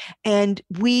democracy. And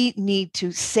we need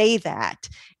to say that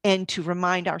and to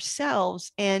remind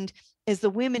ourselves, and as the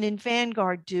women in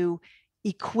Vanguard do,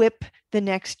 equip the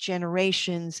next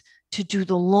generations to do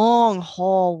the long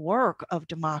haul work of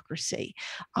democracy.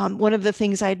 One of the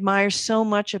things I admire so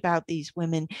much about these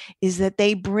women is that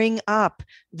they bring up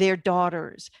their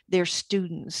daughters, their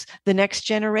students, the next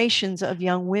generations of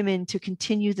young women to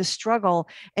continue the struggle.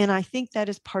 And I think that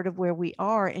is part of where we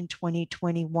are in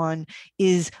 2021,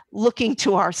 is looking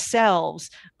to ourselves,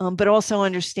 but also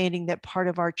understanding that part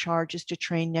of our charge is to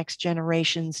train next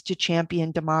generations to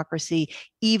champion democracy,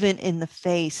 even in the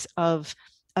face of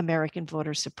American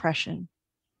voter suppression.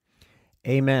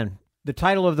 Amen. The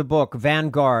title of the book,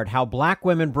 Vanguard, How Black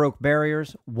Women Broke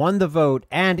Barriers, Won the Vote,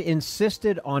 and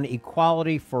Insisted on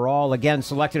Equality for All. Again,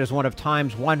 selected as one of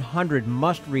Time's 100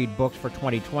 must-read books for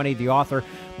 2020. The author,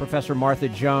 Professor Martha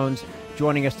Jones,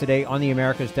 joining us today on the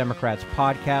America's Democrats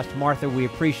podcast. Martha, we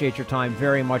appreciate your time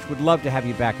very much. Would love to have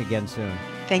you back again soon.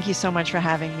 Thank you so much for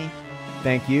having me.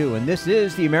 Thank you. And this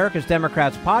is the America's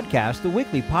Democrats podcast, the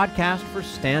weekly podcast for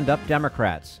stand-up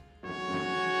Democrats.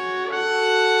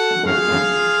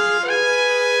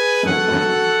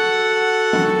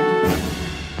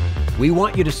 We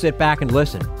want you to sit back and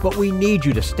listen, but we need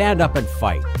you to stand up and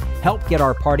fight. Help get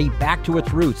our party back to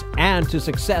its roots and to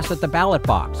success at the ballot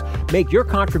box. Make your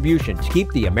contribution to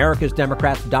keep the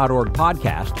americasdemocrats.org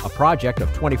podcast, a project of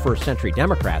 21st Century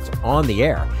Democrats, on the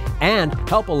air, and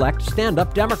help elect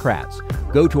stand-up Democrats.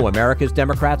 Go to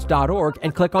americasdemocrats.org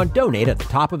and click on Donate at the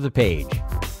top of the page.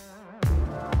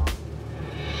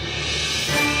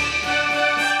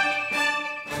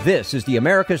 This is the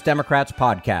America's Democrats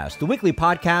podcast, the weekly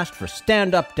podcast for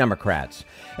stand-up Democrats.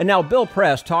 And now Bill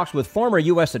Press talks with former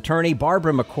U.S. Attorney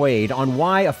Barbara McQuade on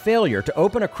why a failure to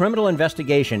open a criminal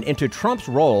investigation into Trump's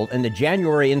role in the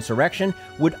January insurrection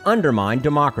would undermine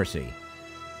democracy.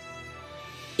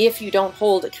 If you don't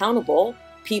hold accountable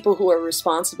people who are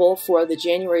responsible for the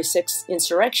January 6th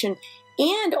insurrection,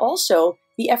 and also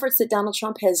the efforts that Donald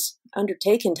Trump has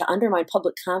undertaken to undermine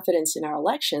public confidence in our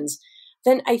elections,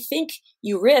 then I think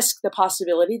you risk the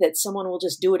possibility that someone will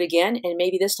just do it again and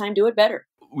maybe this time do it better.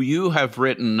 You have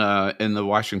written in the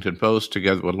Washington Post,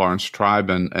 together with Lawrence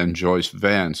Tribe and Joyce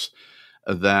Vance,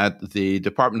 that the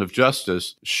Department of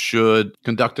Justice should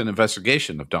conduct an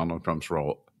investigation of Donald Trump's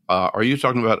role. Are you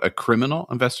talking about a criminal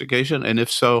investigation? And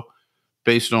if so,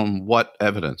 based on what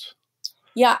evidence?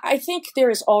 Yeah, I think there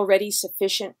is already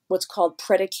sufficient what's called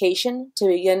predication to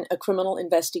begin a criminal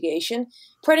investigation.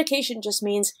 Predication just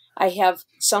means I have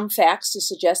some facts to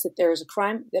suggest that there is a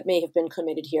crime that may have been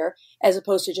committed here, as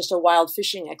opposed to just a wild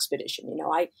fishing expedition. You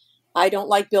know, I don't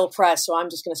like Bill Press, so I'm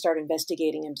just going to start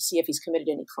investigating him to see if he's committed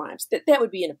any crimes. That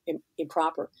would be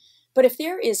improper. But if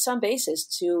there is some basis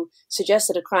to suggest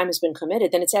that a crime has been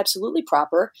committed, then it's absolutely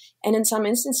proper. And in some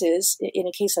instances, in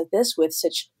a case like this with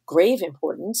such grave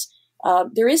importance,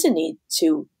 there is a need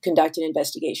to conduct an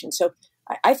investigation. So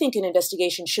I think an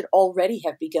investigation should already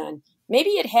have begun.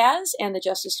 Maybe it has, and the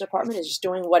Justice Department is just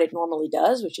doing what it normally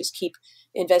does, which is keep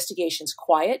investigations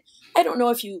quiet. I don't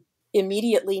know if you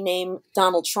immediately name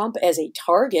Donald Trump as a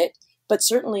target, but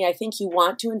certainly I think you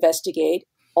want to investigate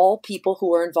all people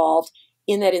who are involved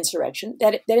in that insurrection.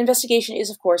 That investigation is,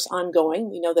 of course, ongoing.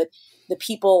 We know that the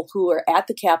people who are at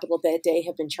the Capitol that day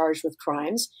have been charged with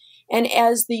crimes. And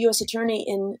as the U.S. Attorney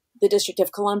in the District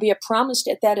of Columbia promised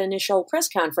at that initial press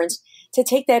conference to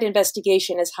take that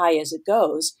investigation as high as it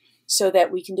goes so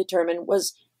that we can determine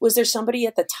was there somebody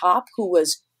at the top who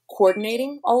was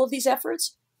coordinating all of these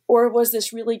efforts? Or was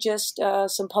this really just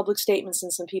some public statements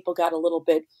and some people got a little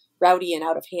bit rowdy and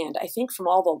out of hand? I think from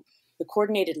all the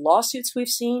coordinated lawsuits we've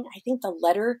seen, I think the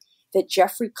letter that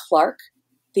Jeffrey Clark,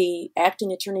 the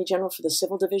acting attorney general for the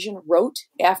Civil Division, wrote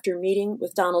after meeting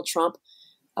with Donald Trump,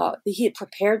 he had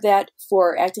prepared that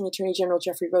for acting attorney general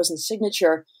Jeffrey Rosen's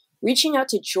signature, reaching out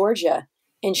to Georgia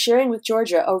and sharing with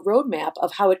Georgia a roadmap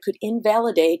of how it could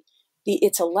invalidate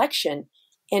its election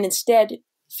and instead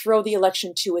throw the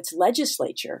election to its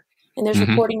legislature. And there's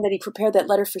reporting that he prepared that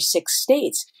letter for 6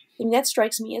 states. I mean, that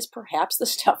strikes me as perhaps the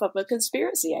stuff of a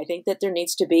conspiracy. I think that there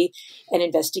needs to be an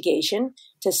investigation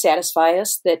to satisfy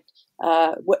us that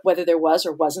whether there was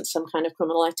or wasn't some kind of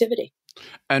criminal activity.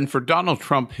 And for Donald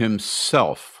Trump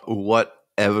himself, what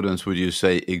evidence would you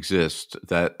say exists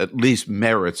that at least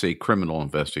merits a criminal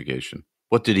investigation?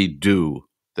 What did he do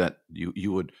that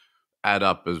you would add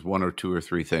up as one or two or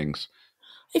three things?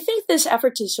 I think this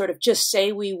effort to sort of just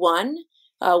say we won.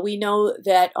 We know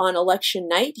that on election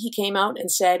night, he came out and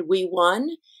said, we won.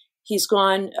 He's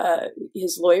gone,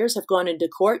 his lawyers have gone into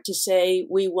court to say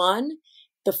we won.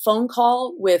 The phone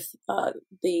call with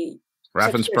the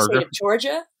Secretary of State of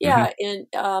Georgia,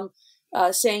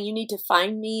 and saying you need to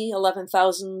find me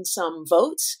 11,000 some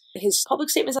votes. His public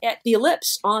statements at the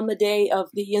Ellipse on the day of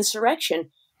the insurrection.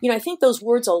 I think those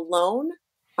words alone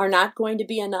are not going to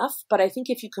be enough. But I think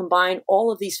if you combine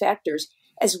all of these factors,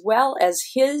 as well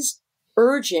as his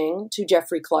urging to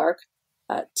Jeffrey Clark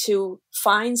to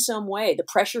find some way, the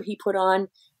pressure he put on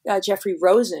Jeffrey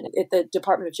Rosen at the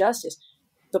Department of Justice,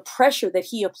 the pressure that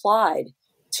he applied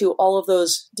to all of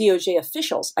those DOJ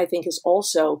officials, I think is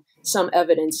also some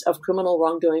evidence of criminal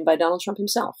wrongdoing by Donald Trump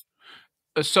himself.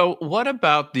 So what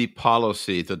about the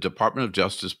policy, the Department of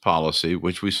Justice policy,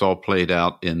 which we saw played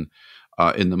out in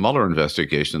the Mueller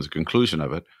investigation, the conclusion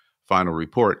of it, final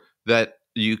report, that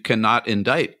you cannot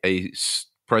indict a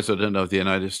president of the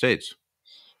United States?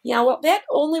 Yeah, well, that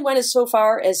only went as so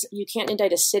far as you can't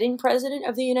indict a sitting president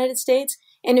of the United States.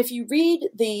 And if you read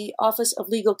the Office of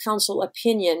Legal Counsel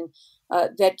opinion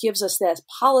that gives us that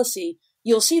policy,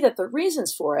 you'll see that the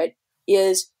reasons for it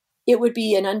is it would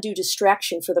be an undue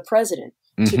distraction for the president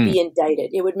to be indicted.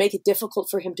 It would make it difficult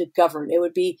for him to govern. It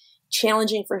would be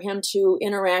challenging for him to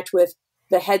interact with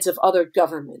the heads of other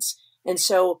governments. And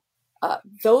so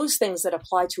those things that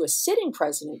apply to a sitting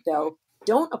president, though,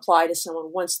 don't apply to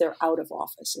someone once they're out of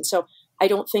office. And so I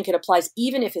don't think it applies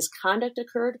even if his conduct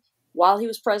occurred while he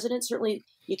was president. Certainly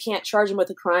you can't charge him with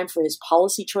a crime for his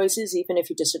policy choices, even if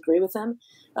you disagree with them.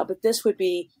 But this would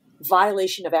be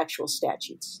violation of actual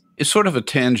statutes. It's sort of a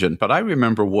tangent, but I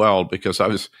remember well because I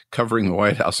was covering the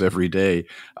White House every day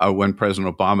when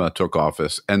President Obama took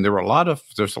office. And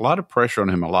there's a lot of pressure on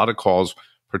him, a lot of calls,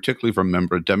 particularly from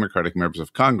Democratic members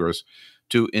of Congress,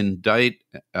 to indict,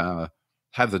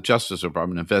 have the Justice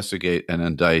Department investigate and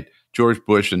indict George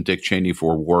Bush and Dick Cheney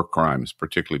for war crimes,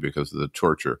 particularly because of the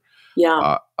torture.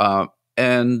 Yeah.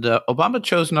 And Obama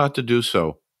chose not to do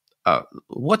so.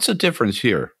 What's the difference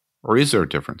here? Or is there a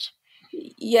difference?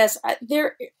 Yes,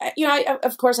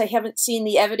 of course, I haven't seen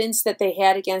the evidence that they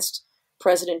had against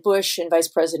President Bush and Vice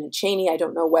President Cheney. I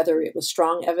don't know whether it was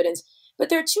strong evidence, but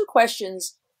there are two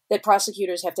questions that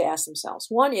prosecutors have to ask themselves.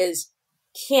 One is,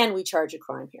 can we charge a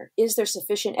crime here? Is there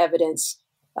sufficient evidence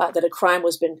that a crime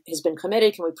has been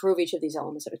committed? Can we prove each of these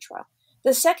elements at a trial?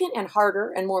 The second and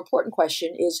harder and more important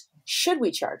question is, should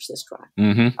we charge this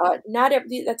crime?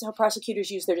 That's how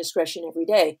prosecutors use their discretion every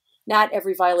day. Not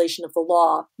every violation of the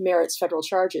law merits federal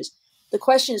charges. The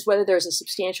question is whether there's a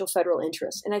substantial federal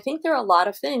interest. And I think there are a lot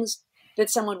of things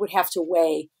that someone would have to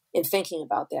weigh in thinking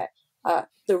about that.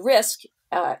 The risk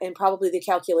and probably the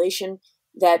calculation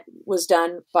that was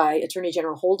done by Attorney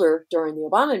General Holder during the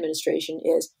Obama administration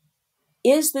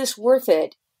is this worth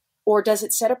it? Or does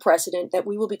it set a precedent that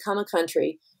we will become a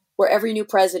country where every new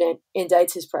president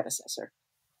indicts his predecessor?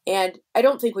 And I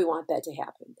don't think we want that to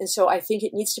happen. And so I think it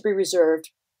needs to be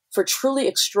reserved for truly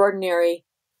extraordinary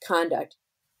conduct.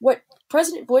 What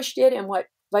President Bush did and what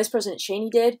Vice President Cheney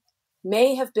did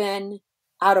may have been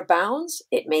out of bounds.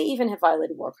 It may even have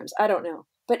violated war crimes. I don't know.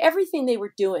 But everything they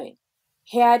were doing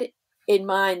had in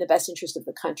mind the best interest of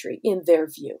the country, in their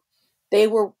view. They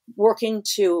were working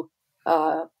to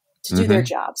do their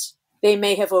jobs. They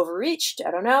may have overreached.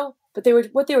 I don't know. But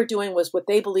what they were doing was what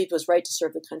they believed was right to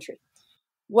serve the country.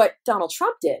 What Donald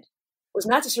Trump did was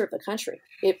not to serve the country.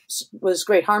 It was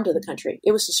great harm to the country.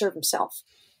 It was to serve himself.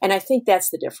 And I think that's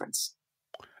the difference.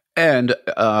 And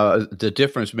the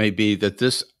difference may be that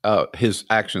his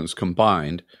actions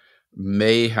combined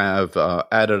may have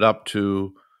added up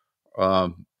to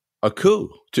a coup,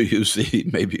 to use the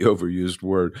maybe overused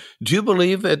word. Do you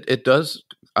believe that it does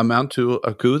amount to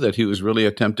a coup, that he was really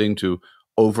attempting to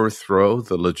overthrow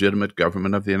the legitimate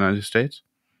government of the United States?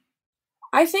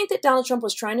 I think that Donald Trump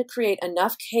was trying to create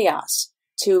enough chaos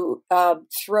to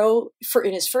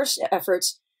in his first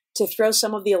efforts, to throw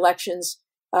some of the elections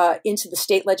into the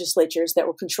state legislatures that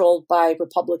were controlled by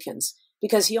Republicans,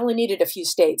 because he only needed a few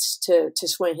states to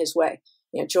swing his way.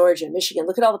 Georgia, Michigan,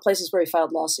 look at all the places where he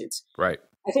filed lawsuits. Right.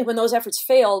 I think when those efforts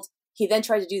failed, he then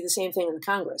tried to do the same thing in the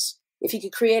Congress. If he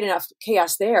could create enough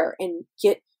chaos there and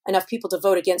get enough people to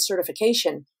vote against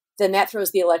certification, then that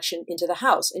throws the election into the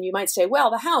House. And you might say, well,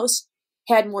 the House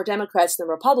had more Democrats than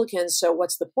Republicans, so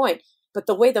what's the point? But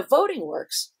the way the voting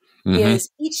works is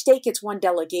each state gets one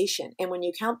delegation. And when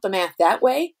you count the math that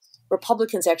way,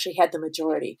 Republicans actually had the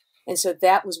majority. And so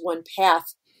that was one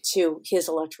path to his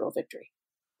electoral victory.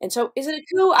 And so is it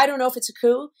a coup? I don't know if it's a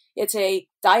coup. It's a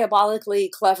diabolically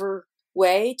clever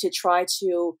way to try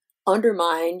to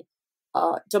undermine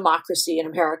democracy in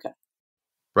America.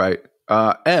 Right.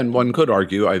 And one could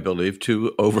argue, I believe,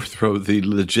 to overthrow the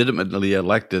legitimately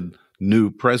elected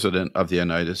new president of the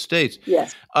United States.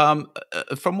 Yes.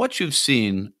 From what you've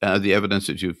seen, the evidence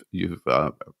that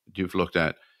you've looked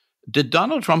at, did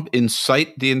Donald Trump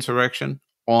incite the insurrection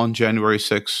on January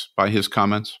 6th by his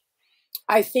comments?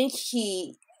 I think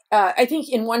I think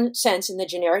in one sense, in the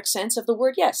generic sense of the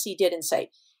word, yes, he did incite.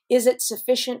 Is it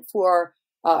sufficient for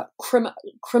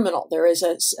criminal? There is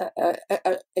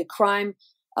a crime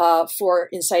for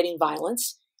inciting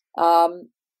violence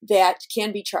that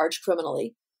can be charged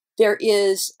criminally. There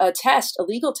is a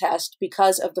legal test,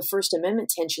 because of the First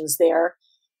Amendment tensions there.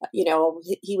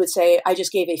 He would say, I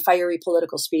just gave a fiery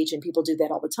political speech, and people do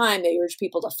that all the time. They urge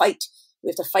people to fight. We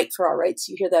have to fight for our rights.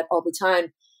 You hear that all the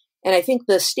time. And I think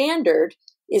the standard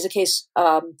is a case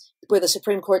where the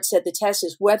Supreme Court said the test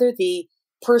is whether the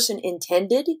person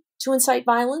intended to incite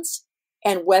violence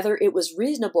and whether it was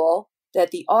reasonable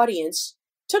that the audience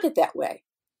took it that way.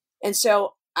 And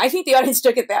so I think the audience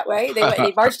took it that way.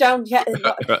 They marched down.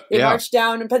 Marched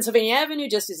down Pennsylvania Avenue,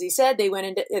 just as he said. They went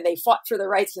into, they fought for their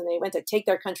rights, and they went to take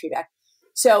their country back.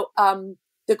 So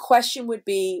the question would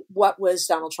be, what was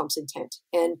Donald Trump's intent?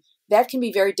 And that can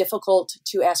be very difficult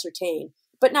to ascertain,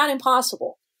 but not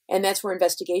impossible. And that's where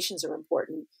investigations are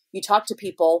important. You talk to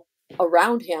people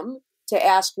around him to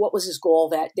ask, what was his goal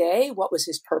that day? What was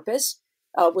his purpose?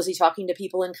 Was he talking to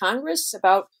people in Congress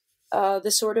about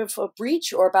this sort of a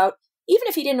breach, or about, even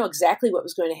if he didn't know exactly what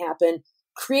was going to happen,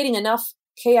 creating enough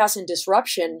chaos and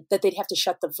disruption that they'd have to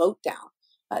shut the vote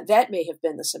down? That may have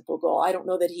been the simple goal. I don't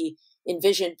know that he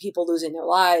envisioned people losing their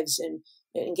lives and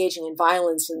engaging in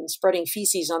violence and spreading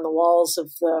feces on the walls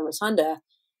of the rotunda.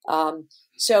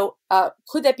 So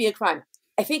could that be a crime?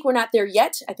 I think we're not there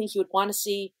yet. I think you would want to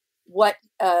see what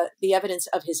the evidence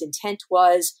of his intent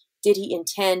was. Did he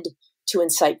intend to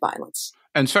incite violence?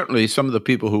 And certainly some of the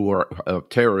people who were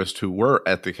terrorists who were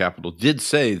at the Capitol did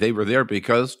say they were there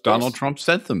because Donald Trump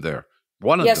sent them there.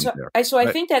 One of them there. So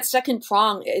I think that second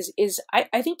prong is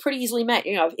I think pretty easily met.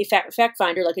 A fact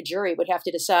finder like a jury would have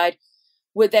to decide,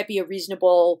 would that be a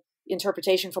reasonable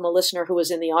interpretation from a listener who was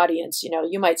in the audience?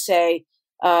 You might say,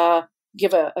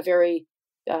 give a very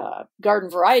garden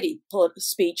variety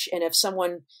speech, and if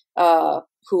someone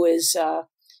who is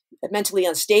mentally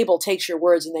unstable takes your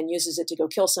words and then uses it to go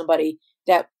kill somebody,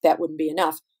 that wouldn't be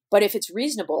enough. But if it's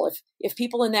reasonable, if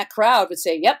people in that crowd would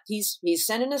say, yep, he's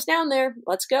sending us down there,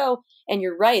 let's go. And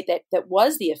you're right, that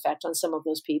was the effect on some of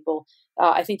those people.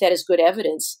 I think that is good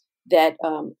evidence that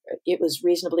it was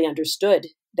reasonably understood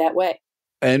that way.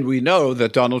 And we know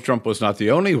that Donald Trump was not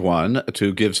the only one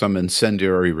to give some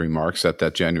incendiary remarks at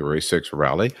that January 6th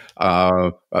rally.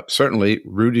 Certainly,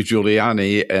 Rudy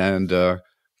Giuliani and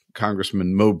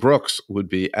Congressman Mo Brooks would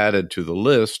be added to the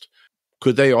list.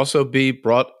 Could they also be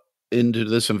brought into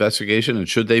this investigation, and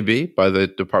should they be, by the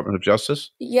Department of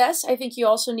Justice? Yes, I think you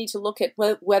also need to look at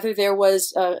whether there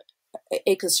was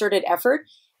a concerted effort.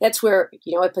 That's where,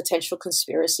 a potential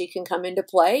conspiracy can come into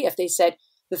play. If they said,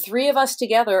 the three of us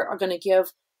together are going to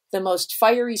give the most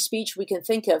fiery speech we can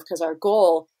think of because our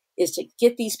goal is to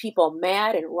get these people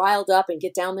mad and riled up and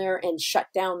get down there and shut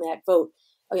down that vote.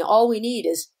 All we need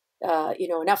is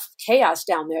enough chaos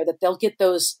down there that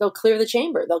they'll clear the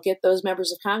chamber. They'll get those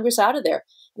members of Congress out of there.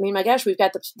 I mean, my gosh, we've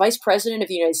got the Vice President of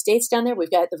the United States down there. We've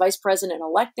got the Vice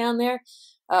President-elect down there.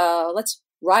 Let's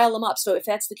rile them up. So if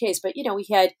that's the case, but, we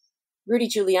had Rudy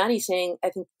Giuliani saying, I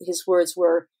think his words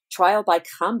were trial by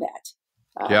combat.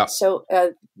 So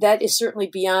that is certainly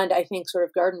beyond, I think, sort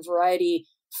of garden variety,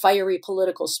 fiery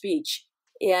political speech.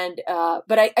 And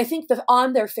but I think that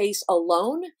on their face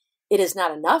alone, it is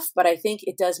not enough. But I think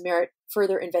it does merit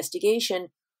further investigation,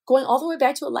 going all the way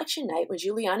back to election night when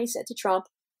Giuliani said to Trump,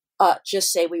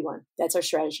 just say we won. That's our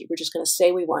strategy. We're just going to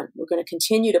say we won. We're going to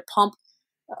continue to pump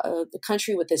the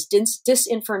country with this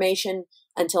disinformation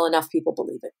until enough people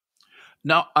believe it.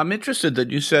 Now, I'm interested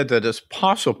that you said that it's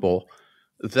possible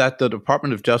that the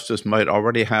Department of Justice might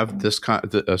already have this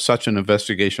such an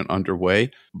investigation underway.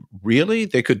 Really?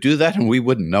 They could do that and we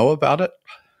wouldn't know about it?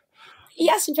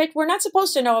 Yes. In fact, we're not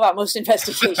supposed to know about most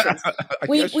investigations.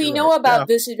 we know about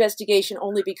this investigation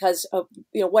only because of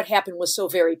what happened was so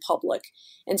very public.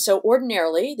 And so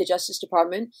ordinarily, the Justice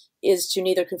Department is to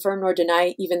neither confirm nor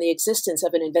deny even the existence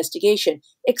of an investigation,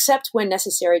 except when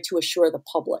necessary to assure the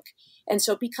public. And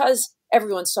so because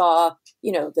everyone saw,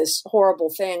 this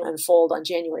horrible thing unfold on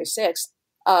January 6th,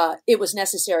 it was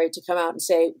necessary to come out and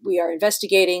say, we are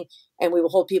investigating and we will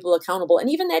hold people accountable. And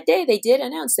even that day, they did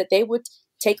announce that they would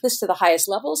take this to the highest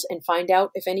levels and find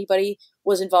out if anybody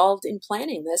was involved in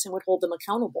planning this and would hold them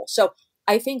accountable. So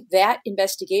I think that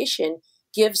investigation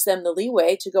gives them the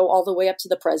leeway to go all the way up to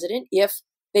the president if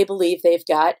they believe they've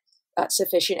got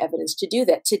sufficient evidence to do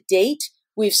that. To date,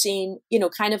 we've seen,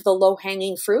 kind of the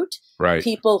low-hanging fruit. Right.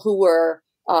 People who were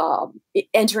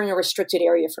entering a restricted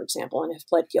area, for example, and have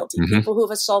pled guilty. Mm-hmm. People who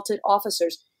have assaulted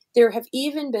officers. There have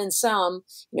even been some,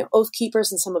 Oath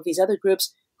Keepers and some of these other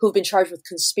groups who've been charged with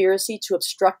conspiracy to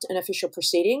obstruct an official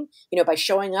proceeding, by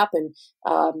showing up and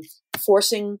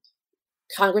forcing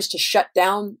Congress to shut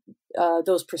down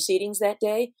those proceedings that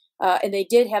day. And they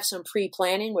did have some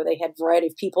pre-planning where they had a variety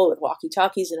of people with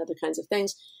walkie-talkies and other kinds of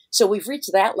things. So we've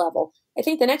reached that level. I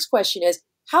think the next question is,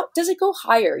 how does it go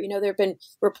higher? There have been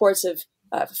reports of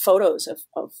photos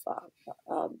of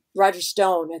Roger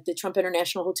Stone at the Trump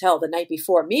International Hotel the night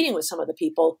before, meeting with some of the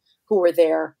people who were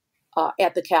there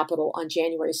at the Capitol on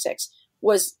January 6th.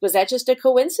 Was that just a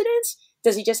coincidence?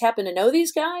 Does he just happen to know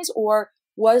these guys? Or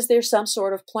was there some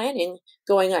sort of planning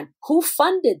going on? Who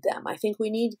funded them? I think we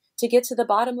need to get to the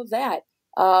bottom of that.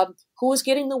 Who was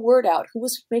getting the word out? Who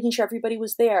was making sure everybody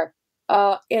was there?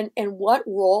 And what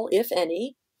role, if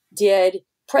any, did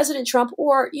President Trump,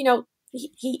 or,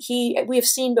 we have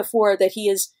seen before that he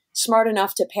is smart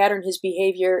enough to pattern his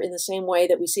behavior in the same way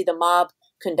that we see the mob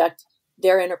conduct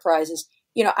their enterprises.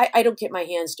 I don't get my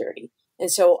hands dirty. And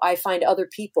so I find other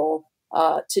people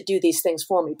to do these things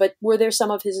for me. But were there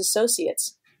some of his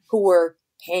associates who were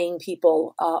paying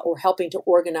people or helping to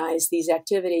organize these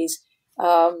activities?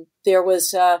 There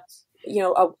was, a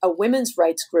women's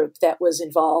rights group that was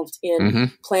involved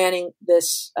in planning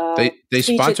this. They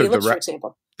sponsored the for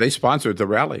example. They sponsored the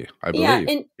rally, I believe.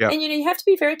 And you have to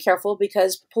be very careful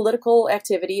because political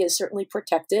activity is certainly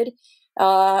protected,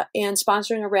 and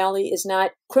sponsoring a rally is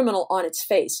not criminal on its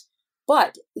face.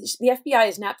 But the FBI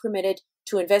is not permitted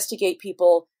to investigate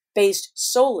people based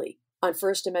solely on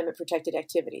First Amendment protected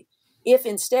activity. If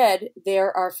instead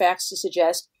there are facts to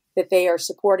suggest that they are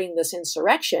supporting this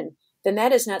insurrection, then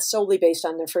that is not solely based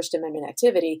on their First Amendment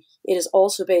activity. It is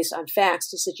also based on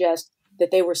facts to suggest that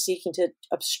they were seeking to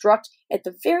obstruct, at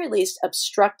the very least,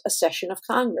 obstruct a session of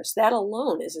Congress. That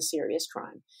alone is a serious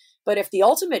crime. But if the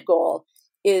ultimate goal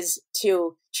is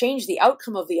to change the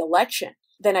outcome of the election,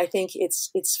 then I think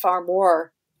it's far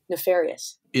more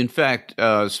nefarious. In fact,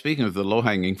 speaking of the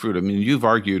low-hanging fruit, I mean, you've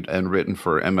argued and written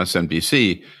for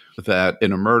MSNBC that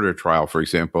in a murder trial, for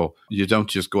example, you don't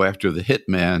just go after the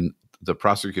hitman. The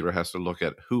prosecutor has to look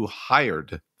at who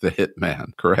hired the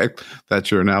hitman, correct? That's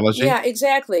your analogy? Yeah,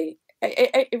 exactly.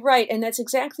 Right. And that's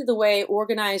exactly the way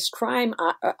organized crime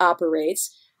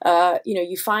operates.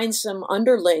 You find some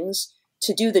underlings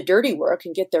to do the dirty work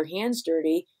and get their hands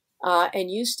dirty,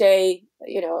 and you stay,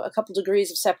 a couple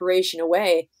degrees of separation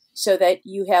away so that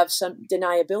you have some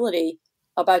deniability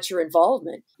about your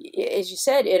involvement. As you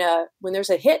said, when there's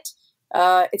a hit,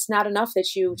 it's not enough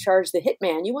that you charge the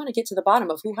hitman. You want to get to the bottom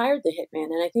of who hired the hitman.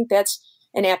 And I think that's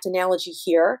an apt analogy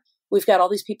here. We've got all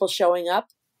these people showing up.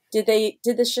 Did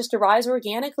this just arise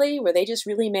organically? Were they just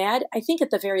really mad? I think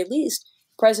at the very least,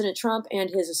 President Trump and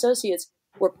his associates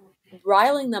were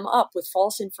riling them up with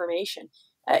false information.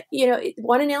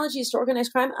 One analogy is to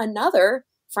organized crime. Another,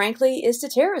 frankly, is to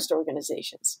terrorist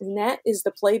organizations. And that is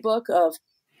the playbook of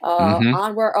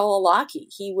Anwar al-Awlaki.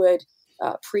 He would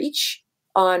preach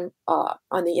on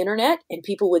the internet, and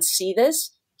people would see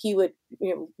this. He would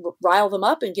rile them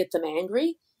up and get them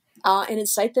angry and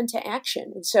incite them to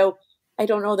action. And so I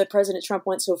don't know that President Trump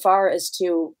went so far as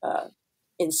to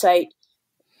incite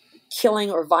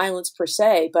killing or violence per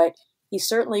se, but he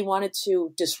certainly wanted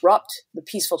to disrupt the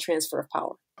peaceful transfer of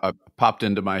power. Popped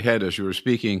into my head as you were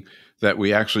speaking that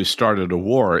we actually started a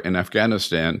war in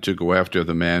Afghanistan to go after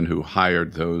the man who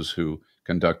hired those who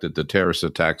conducted the terrorist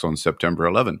attacks on September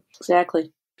 11.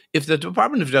 Exactly. If the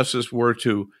Department of Justice were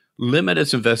to limit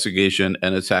its investigation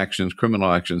and its actions,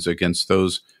 criminal actions against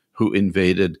those who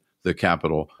invaded the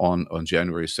Capitol on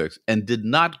January 6th and did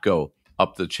not go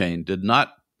up the chain, did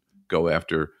not go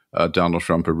after Donald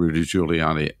Trump or Rudy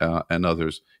Giuliani and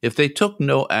others, if they took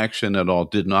no action at all,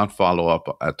 did not follow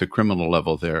up at the criminal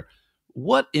level there,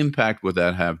 what impact would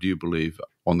that have, do you believe,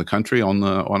 on the country, on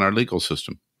our legal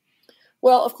system?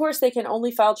 Well, of course, they can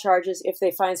only file charges if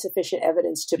they find sufficient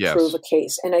evidence to prove a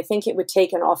case. And I think it would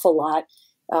take an awful lot.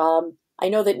 I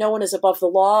know that no one is above the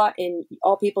law and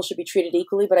all people should be treated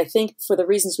equally. But I think for the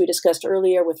reasons we discussed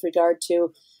earlier with regard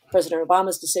to President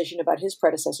Obama's decision about his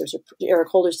predecessors, or Eric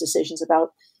Holder's decisions about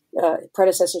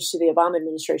predecessors to the Obama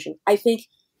administration, I think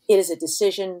it is a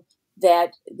decision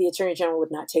that the Attorney General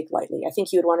would not take lightly. I think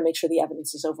he would want to make sure the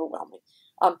evidence is overwhelming.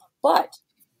 But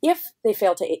if they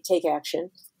fail to take action,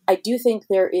 I do think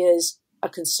there is a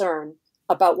concern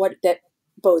about what that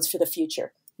bodes for the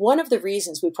future. One of the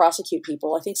reasons we prosecute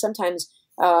people, I think sometimes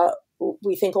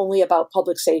we think only about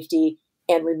public safety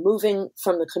and removing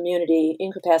from the community,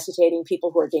 incapacitating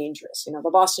people who are dangerous. The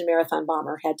Boston Marathon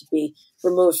bomber had to be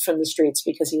removed from the streets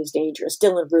because he was dangerous.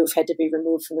 Dylan Roof had to be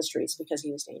removed from the streets because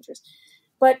he was dangerous.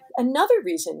 But another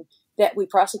reason that we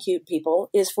prosecute people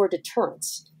is for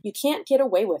deterrence. You can't get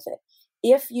away with it.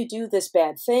 If you do this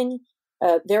bad thing,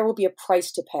 there will be a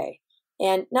price to pay.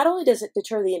 And not only does it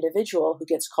deter the individual who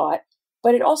gets caught,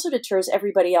 but it also deters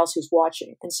everybody else who's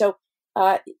watching. And so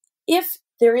if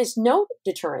there is no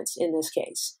deterrence in this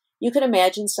case, you can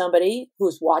imagine somebody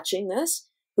who's watching this,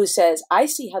 who says, I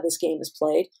see how this game is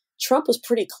played. Trump was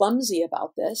pretty clumsy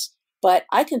about this, but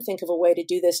I can think of a way to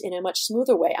do this in a much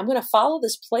smoother way. I'm going to follow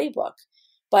this playbook,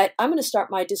 but I'm going to start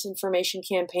my disinformation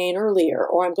campaign earlier,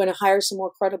 or I'm going to hire some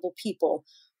more credible people,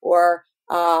 or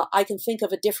I can think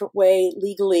of a different way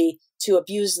legally to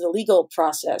abuse the legal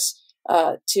process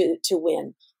to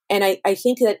win. And I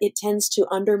think that it tends to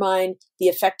undermine the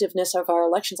effectiveness of our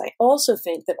elections. I also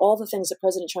think that all the things that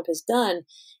President Trump has done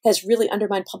has really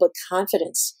undermined public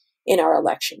confidence in our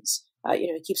elections.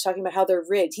 He keeps talking about how they're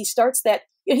rigged. He starts that.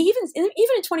 He even in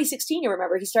 2016, you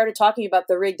remember, he started talking about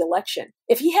the rigged election.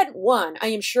 If he hadn't won, I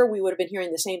am sure we would have been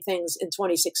hearing the same things in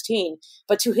 2016.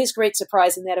 But to his great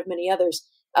surprise and that of many others,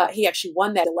 he actually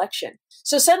won that election.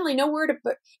 So suddenly, no word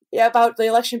about the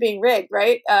election being rigged,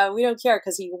 right? We don't care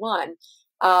because he won.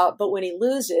 But when he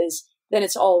loses, then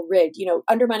it's all rigged.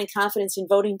 Undermining confidence in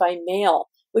voting by mail,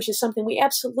 which is something we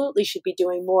absolutely should be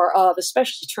doing more of,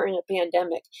 especially during a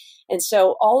pandemic. And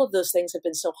so all of those things have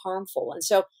been so harmful. And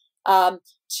so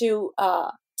to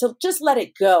just let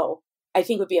it go, I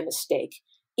think would be a mistake.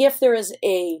 If there is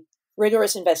a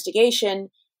rigorous investigation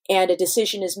and a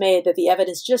decision is made that the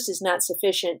evidence just is not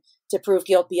sufficient to prove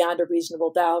guilt beyond a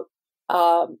reasonable doubt,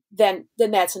 then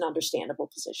that's an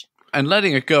understandable position. And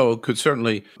letting it go could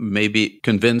certainly maybe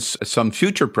convince some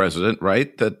future president,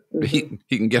 right, that he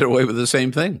can get away with the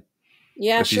same thing.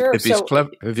 Yeah, sure. If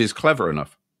he's clever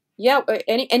enough. Yeah,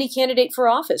 any candidate for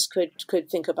office could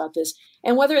think about this.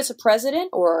 And whether it's a president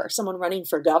or someone running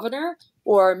for governor,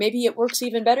 or maybe it works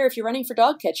even better if you're running for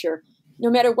dog catcher, no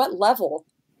matter what level,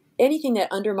 anything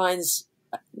that undermines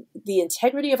the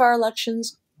integrity of our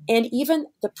elections and even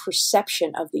the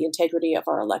perception of the integrity of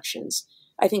our elections,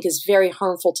 I think is very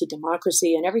harmful to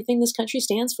democracy and everything this country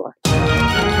stands for.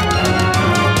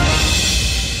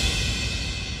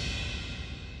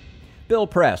 Bill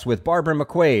Press with Barbara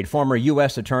McQuade, former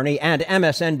U.S. attorney and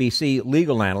MSNBC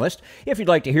legal analyst. If you'd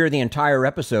like to hear the entire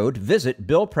episode, visit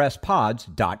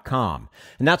BillPressPods.com.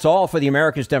 And that's all for the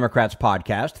America's Democrats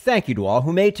podcast. Thank you to all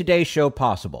who made today's show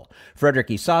possible. Frederick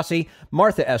Isasi,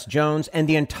 Martha S. Jones, and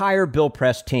the entire Bill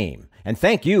Press team. And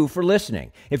thank you for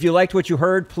listening. If you liked what you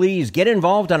heard, please get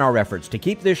involved in our efforts to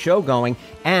keep this show going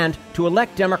and to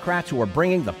elect Democrats who are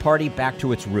bringing the party back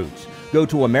to its roots. Go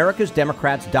to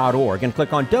americasdemocrats.org and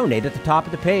click on Donate at the top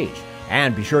of the page.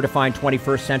 And be sure to find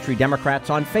 21st Century Democrats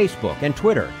on Facebook and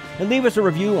Twitter, and leave us a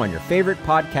review on your favorite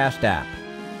podcast app.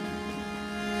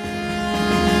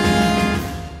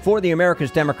 For the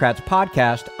America's Democrats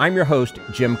podcast, I'm your host,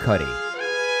 Jim Cuddy.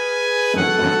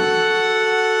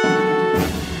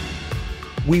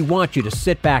 We want you to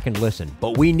sit back and listen,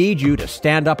 but we need you to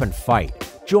stand up and fight.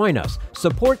 Join us.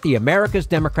 Support the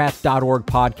americasdemocrats.org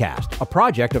podcast, a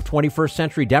project of 21st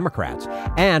Century Democrats,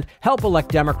 and help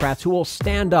elect Democrats who will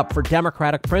stand up for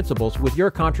democratic principles with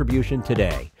your contribution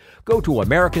today. Go to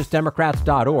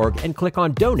americasdemocrats.org and click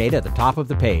on Donate at the top of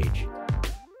the page.